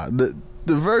 yo, nah.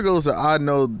 The Virgos are, I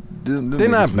know they're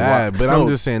not bad, but I'm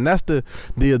just saying that's the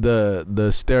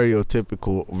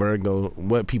stereotypical Virgo.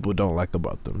 What people don't like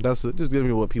about them. Just give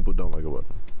me what people don't like about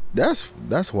them.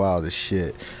 That's wild as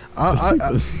shit.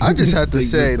 I just have to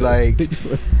say like.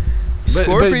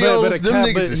 Scorpios, them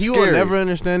niggas is he scary. will never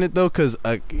understand it though, cause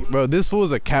bro, this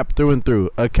fool's a Cap through and through.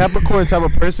 A Capricorn type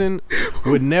of person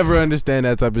would never understand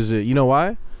that type of shit. You know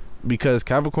why? Because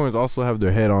Capricorns also have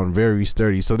their head on very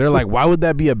sturdy, so they're like, why would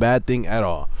that be a bad thing at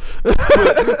all? but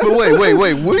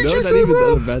wait, what did you say,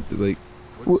 bro? Bad thing, like,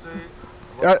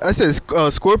 I said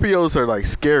Scorpios are like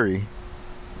scary.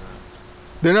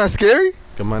 They're not scary?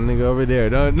 Come on, nigga, over there.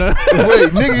 No. Wait,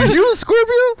 nigga, is you a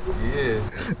Scorpio? Yeah.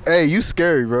 Hey, you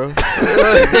scary, bro.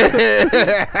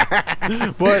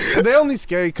 But they only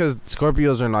scary because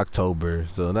Scorpios are in October,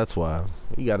 so that's why.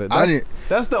 You got it.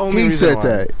 That's the only reason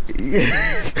why. He said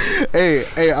that. hey,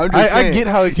 I'm just saying. I get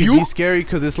how it can be scary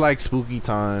because it's like spooky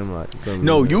time. Like,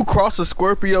 no, you cross a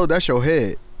Scorpio, that's your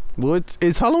head. Well,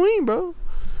 it's Halloween, bro.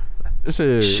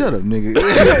 Shut up, nigga.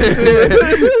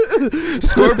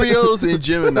 Scorpios and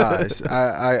Geminis.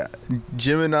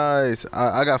 Geminis.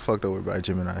 I got fucked over by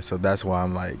Gemini, so that's why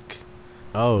I'm like.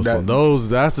 Oh,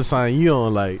 that's the sign you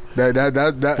don't like.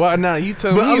 That. Well, now you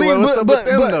tell me what's up with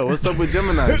them though. What's up with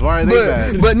Geminis? Why are they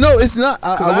bad? But no, it's not.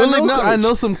 I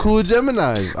know some cool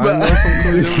Geminis.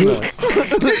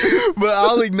 But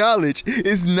I'll acknowledge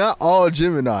it's not all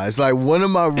Geminis. Like one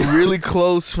of my really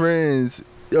close friends.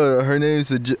 Her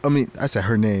name's I said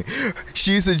her name.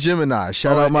 She's a Gemini.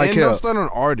 Shout out Michael. And that's not an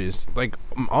artist. Like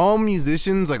all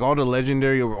musicians, like all the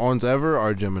legendary ones ever,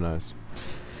 are Geminis.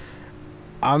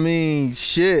 I mean,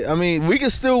 shit. I mean, we can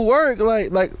still work.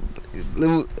 Like. I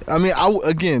mean,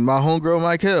 again, my homegirl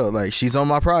Michael, like she's on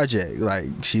my project. Like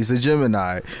she's a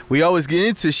Gemini. We always get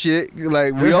into shit.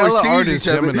 Like we always tease each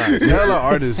other. Hella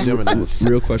artists Geminis.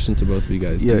 Real question to both of you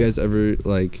guys. Yeah. Do you guys ever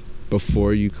like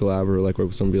before you collab or like work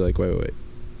with somebody like wait.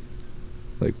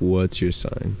 Like, what's your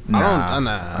sign? Nah.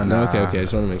 Okay. I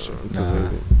just want to make sure.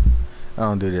 Nah. I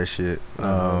don't do that shit.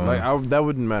 That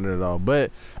wouldn't matter at all.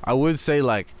 But I would say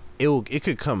like it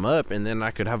could come up and then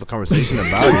I could have a conversation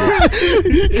about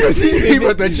it. Because he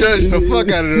about to judge the fuck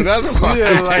out of it. That's why.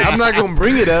 Yeah, like I'm not gonna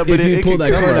bring it up. But if you pull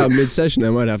that card up out mid-session,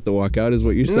 I might have to walk out. Is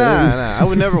what you're saying? Nah. I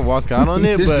would never walk out on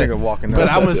it. This nigga walking out.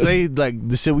 But I'm gonna say like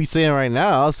the shit we saying right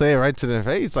now. I'll say it right to their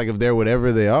face. Like if they're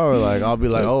whatever they are, like I'll be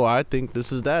like, oh, I think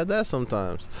this is that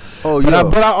sometimes. Oh yeah.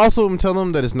 But I also am telling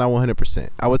them that it's not 100%.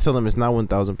 I would tell them it's not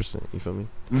 1,000%. You feel me?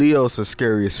 Leo's are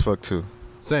scary as fuck too.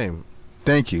 Same.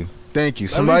 Thank you.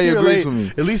 Somebody agrees with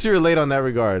me. At least you relate on that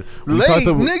regard.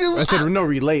 Nigga. I said no,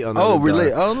 relate on that. Oh, regard.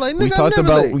 relate. Oh, like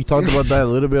nigga, we talked about that a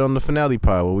little bit on the finale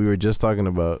pod where we were just talking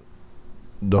about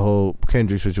the whole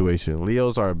Kendrick situation.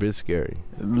 Leos are a bit scary.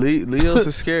 Leos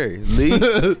are scary.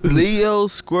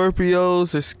 Leos,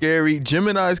 Scorpios are scary.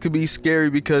 Geminis could be scary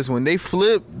because when they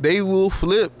flip, they will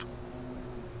flip.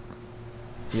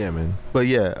 Yeah, man. But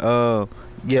yeah,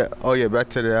 yeah. Oh yeah. Back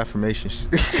to the affirmations.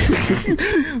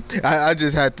 I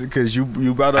just had to because you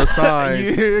brought up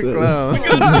signs. You're a clown. We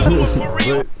got another one for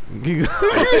real.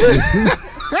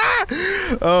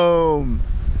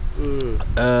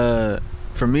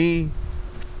 For me,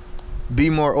 be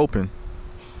more open.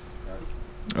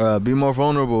 Be more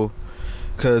vulnerable.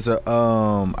 Cause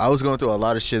I was going through a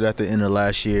lot of shit at the end of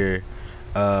last year,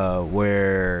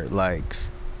 where like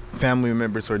family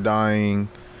members were dying.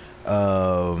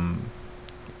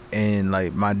 And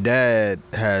like my dad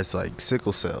has like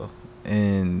sickle cell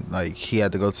and like he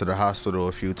had to go to the hospital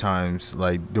a few times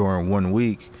like during 1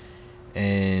 week,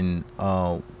 and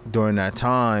during that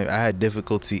time I had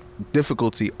difficulty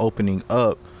opening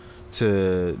up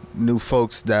to new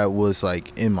folks that was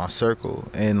like in my circle,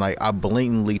 and like I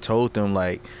blatantly told them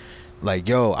like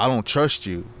yo, I don't trust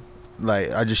you. Like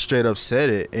I just straight up said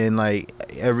it, and like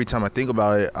every time I think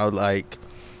about it I would like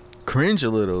cringe a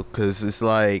little, because it's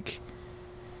like,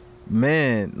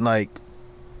 man, like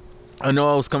I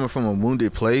know I was coming from a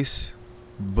wounded place,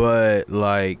 but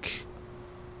like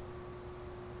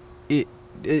it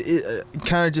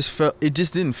kind of just felt, it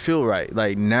just didn't feel right.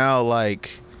 Like now,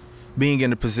 like being in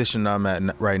the position I'm at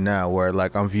right now, where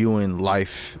like I'm viewing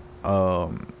life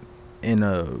in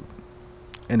a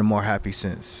more happy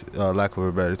sense, lack of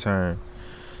a better term.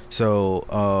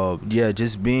 So yeah,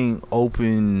 just being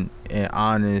open and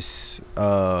honest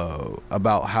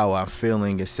about how I'm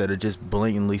feeling instead of just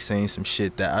blatantly saying some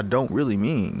shit that I don't really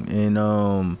mean,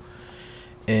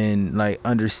 and like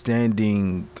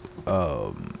understanding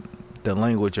the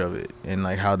language of it and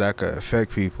like how that could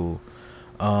affect people.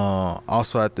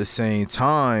 Also at the same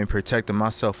time protecting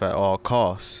myself at all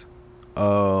costs,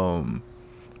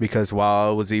 because while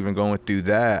I was even going through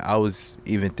that, I was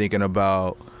even thinking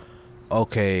about,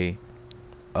 okay,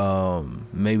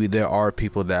 maybe there are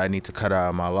people that I need to cut out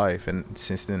of my life, and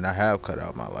since then I have cut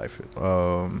out my life,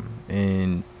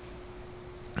 and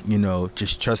you know,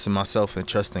 just trusting myself and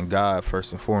trusting God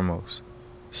first and foremost.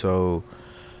 So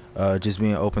just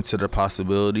being open to the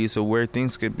possibilities of where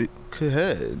things could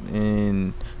head,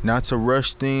 and not to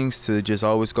rush things, to just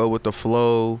always go with the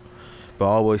flow, but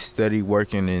always steady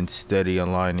working and steady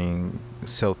aligning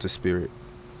self to spirit.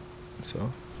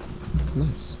 So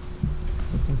nice.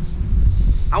 That's nice.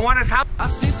 I want his house. I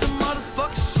see some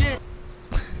motherfucking shit.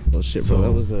 Well, shit, bro.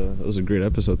 That was a great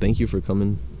episode. Thank you for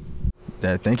coming.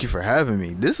 Thank you for having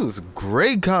me. This was a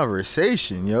great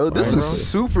conversation, yo. This was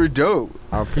super dope.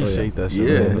 I appreciate that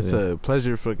shit, man. It's a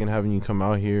pleasure fucking having you come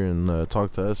out here and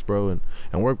talk to us, bro,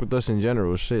 and work with us in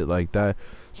general. Shit, like that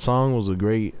song was a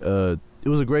great it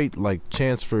was a great like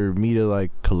chance for me to like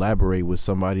collaborate with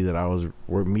somebody that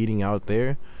we're meeting out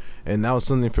there. And that was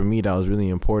something for me that was really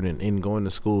important in going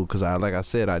to school, because like I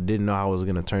said, I didn't know how I was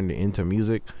gonna turn it into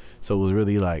music. So it was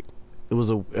really like, it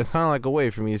was kind of like a way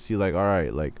for me to see like, all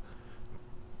right, like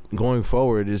going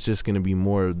forward, it's just gonna be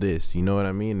more of this, you know what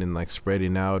I mean? And like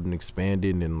spreading out and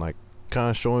expanding and like kind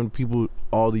of showing people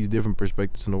all these different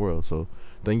perspectives in the world. So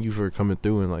thank you for coming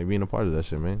through and like being a part of that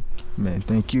shit, man. Man,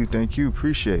 thank you,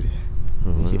 appreciate it.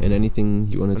 Thank you. And anything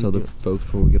you want to tell the folks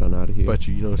before we get on out of here? But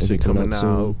you know, shit coming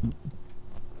out.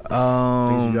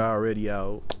 Things you got already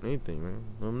out. Anything, man.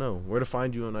 Let them know where to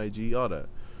find you on IG, all that.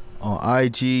 On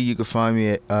IG, you can find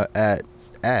me at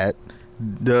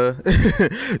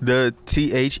the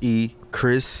THE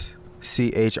Chris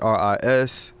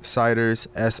CHRIS Siders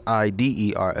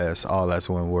SIDERS. All that's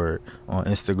one word. On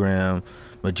Instagram,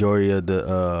 majority of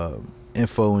the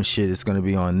info and shit is gonna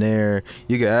be on there.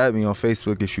 You can add me on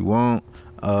Facebook if you want.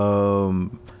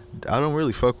 I don't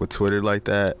really fuck with Twitter like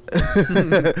that.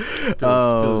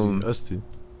 Us too.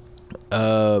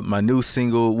 My new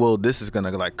single, well, this is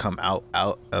gonna like come out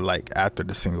like after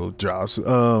the single drops.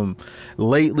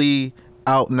 Lately,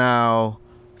 out now,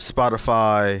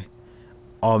 Spotify,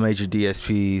 all major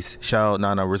DSPs. Shout out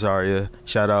Nana Razaia.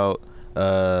 Shout out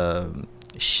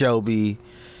Shelby.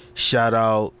 Shout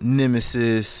out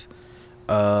Nemesis.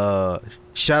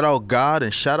 Shout out God,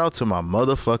 and shout out to my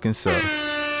motherfucking self.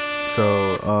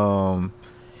 So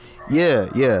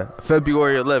yeah,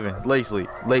 February 11th, lately,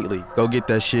 go get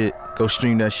that shit, go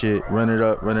stream that shit, run it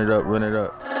up. Mind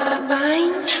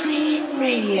Tree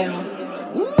Radio.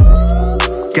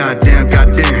 Goddamn,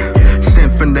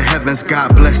 sent from the heavens,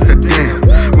 God bless the damn.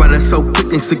 Running so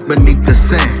quick and sleep beneath the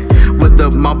sand. With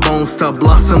my bones to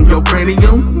blossom your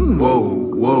cranium. Whoa.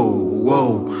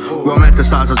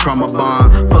 Romanticize a trauma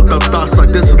bond. Fucked up thoughts like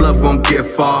this love won't get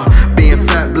far. Being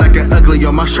fat, black and ugly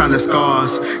on my shining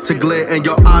scars. To glare in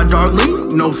your eye,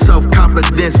 darling. No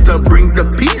self-confidence to bring the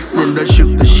peace and to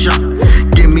shoot the shot.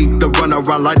 Give me the run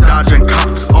around like dodging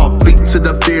cops. Offbeat to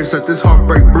the fears that this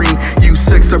heartbreak bring. You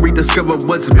sex to rediscover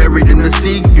what's buried in the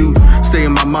sea. You stay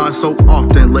in my mind so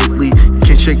often lately.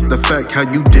 Can't shake the fact how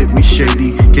you did me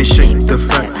shady. Can't shake the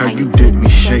fact how you did me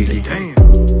shady. Damn.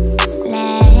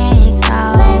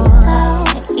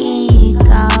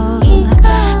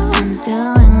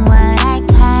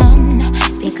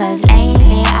 Cause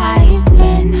lately I've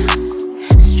been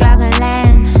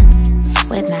struggling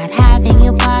with not having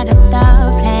you part of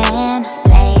the plan.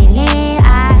 Lately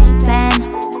I've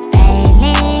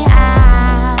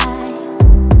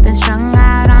been strung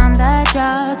out on the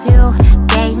drugs you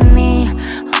gave me,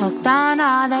 hooked on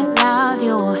all the love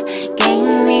you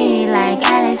gave me, like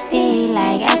LSD,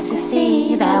 like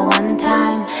ecstasy. That one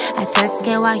time I took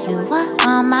it while you were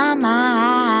on my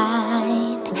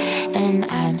mind, and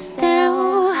I'm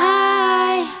still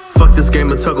high. Fuck this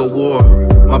game of tug of war.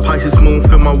 My Pisces moon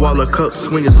fill my wall of cups,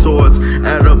 swinging swords.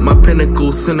 Add up my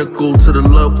pinnacles, cynical to the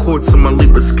love courts of my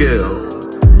Libra scale.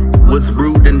 What's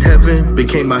brewed in heaven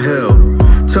became my hell.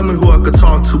 Tell me who I could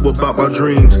talk to about my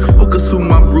dreams, who could soothe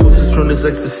my bruises from this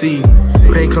ecstasy.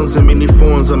 Pain comes in many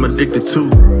forms I'm addicted to.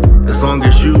 As long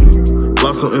as you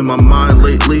blossom in my mind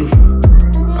lately,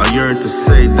 I yearn to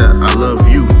say that I love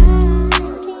you,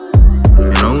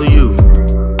 and only you.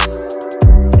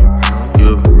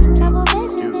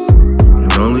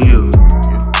 And only you.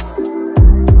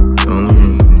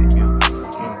 Only you.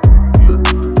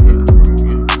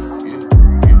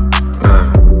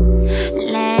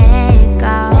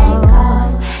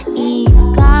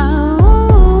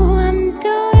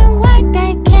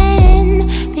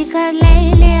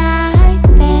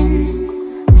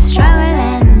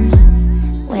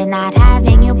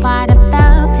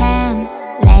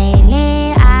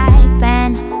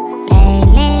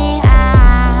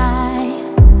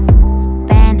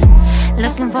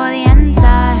 looking for the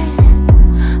answers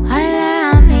all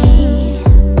around me.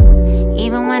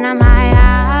 Even when I'm high,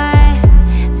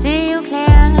 I see you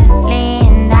clearly,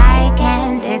 and I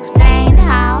can't explain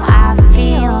how I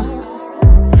feel.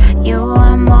 You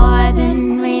are more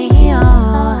than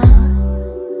real.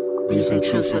 These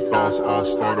intrusive thoughts all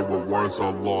started with words I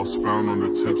lost, found on the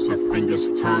tips of fingers,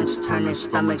 tongues, turning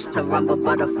stomachs to rumble,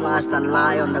 butterflies that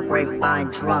lie on the grapevine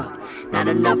drunk. Not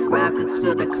enough rap could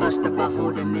clear the cluster, but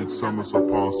holding midsummer, so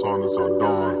Paul silence our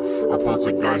dawn. A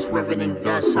poltergeist riveting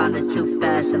dust sounded too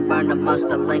fast and burned amongst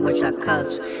the language I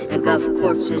cups. Engulf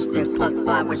corpses, then pluck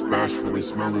flowers bashfully,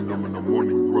 smelling them in the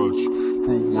morning rush.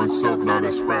 Prove oneself not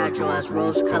as fragile as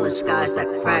rose-colored skies that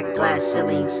crack glass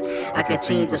ceilings. I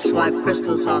continue to swipe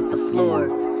crystals off the floor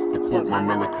to court my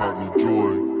melancholy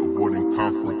joy, avoiding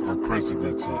conflict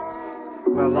unprecedented.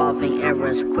 Revolving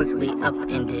eras quickly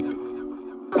upended.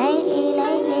 Lately,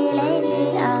 lately,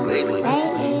 lately, oh. Lately,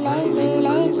 lately,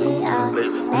 lately, oh.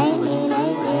 Lately,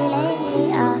 lately, lately,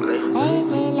 oh.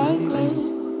 Lately, lately,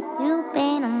 you've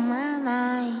been on my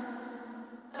mind.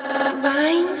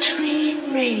 Mind Tree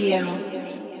Radio.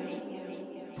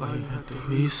 Why you have to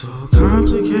be so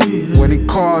complicated? What it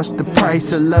costs, the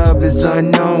price of love is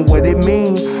unknown. What it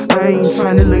means, I ain't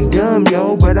trying to look dumb,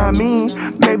 yo, but I mean,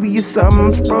 maybe you're something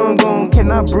I'm sprung on.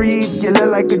 Can I breathe? You look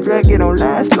like a drag, it don't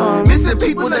last long. Missing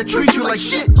people that treat you like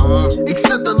shit.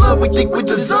 Accept the love we think we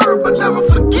deserve, but never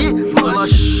forget.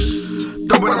 Flush.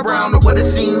 Throwing around what it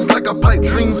seems like a pipe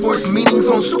dream, force meanings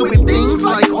on stupid things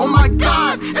like, oh my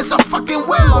god, it's a fucking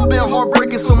well. I've been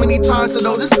heartbreaking so many times to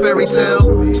know this fairy tale.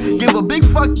 Give a big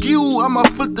fuck you, I'ma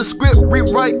flip the script,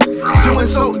 rewrite to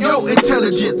insult your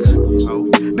intelligence.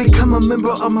 Become a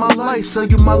member of my life, sell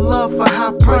you my love for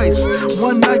high price.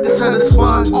 One night to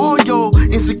satisfy all your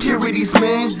insecurities,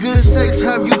 man. Good sex,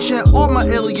 have you chant all my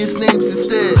alias names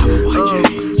instead.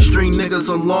 String niggas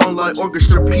along like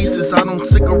orchestra pieces. I don't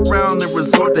stick around and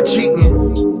resort to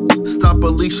cheating. Stop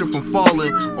Alicia from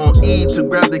falling on E to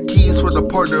grab the keys for the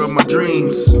partner of my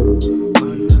dreams.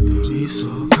 Why you have to be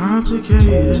so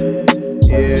complicated?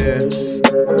 Yeah.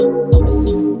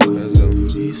 Why you have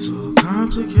to be so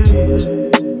complicated?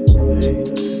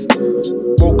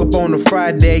 Woke up on a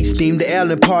Friday, steamed the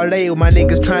L and parlay with my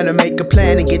niggas trying to make a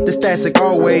plan and get the stats like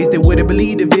always. They wouldn't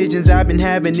believe the visions I've been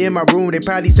having in my room. They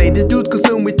probably say this dude's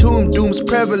consumed with doom's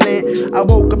prevalent. I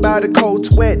woke up out of cold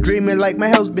sweat, dreaming like my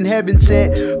health's been heaven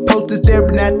sent. Posters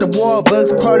staring at the wall,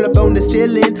 bugs crawl up on the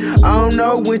ceiling. I don't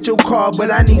know when you'll call, but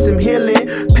I need some healing.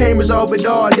 Pain resolve it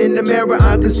all in the mirror,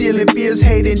 I'm concealing fears,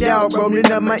 hate and doubt,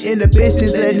 rolling up my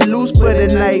inhibitions, letting loose for the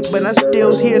night. But I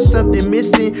still hear something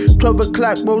missing. 12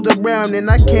 o'clock rolls around and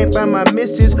I can't find my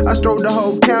missus. I stroll the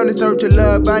whole town in search of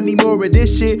love. I need more of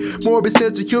this shit, more of a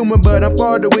sense of humor, but I'm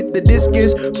farther with the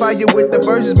discus. Fire with the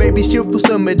verses, baby, shift for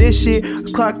some of this shit.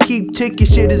 Clock keep ticking,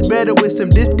 shit is better with some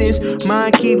distance.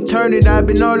 Mind keep turning, I've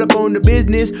been all up on the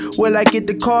business. Will I get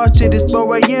the car? Shit is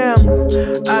 4 a.m.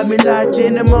 I've been locked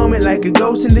in the moment like a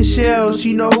ghost in the shell.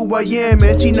 She know who I am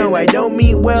and she know I don't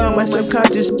mean well. My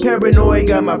subconscious paranoid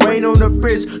got my brain on the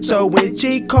fritz. So when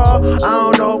she call, I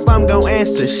don't know if I'm gon'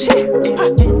 answer shit.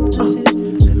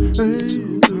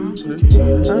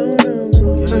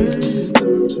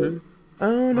 I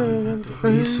don't know.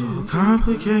 Be so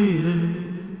complicated.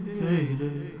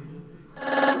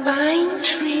 Mind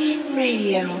Tree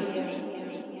Radio.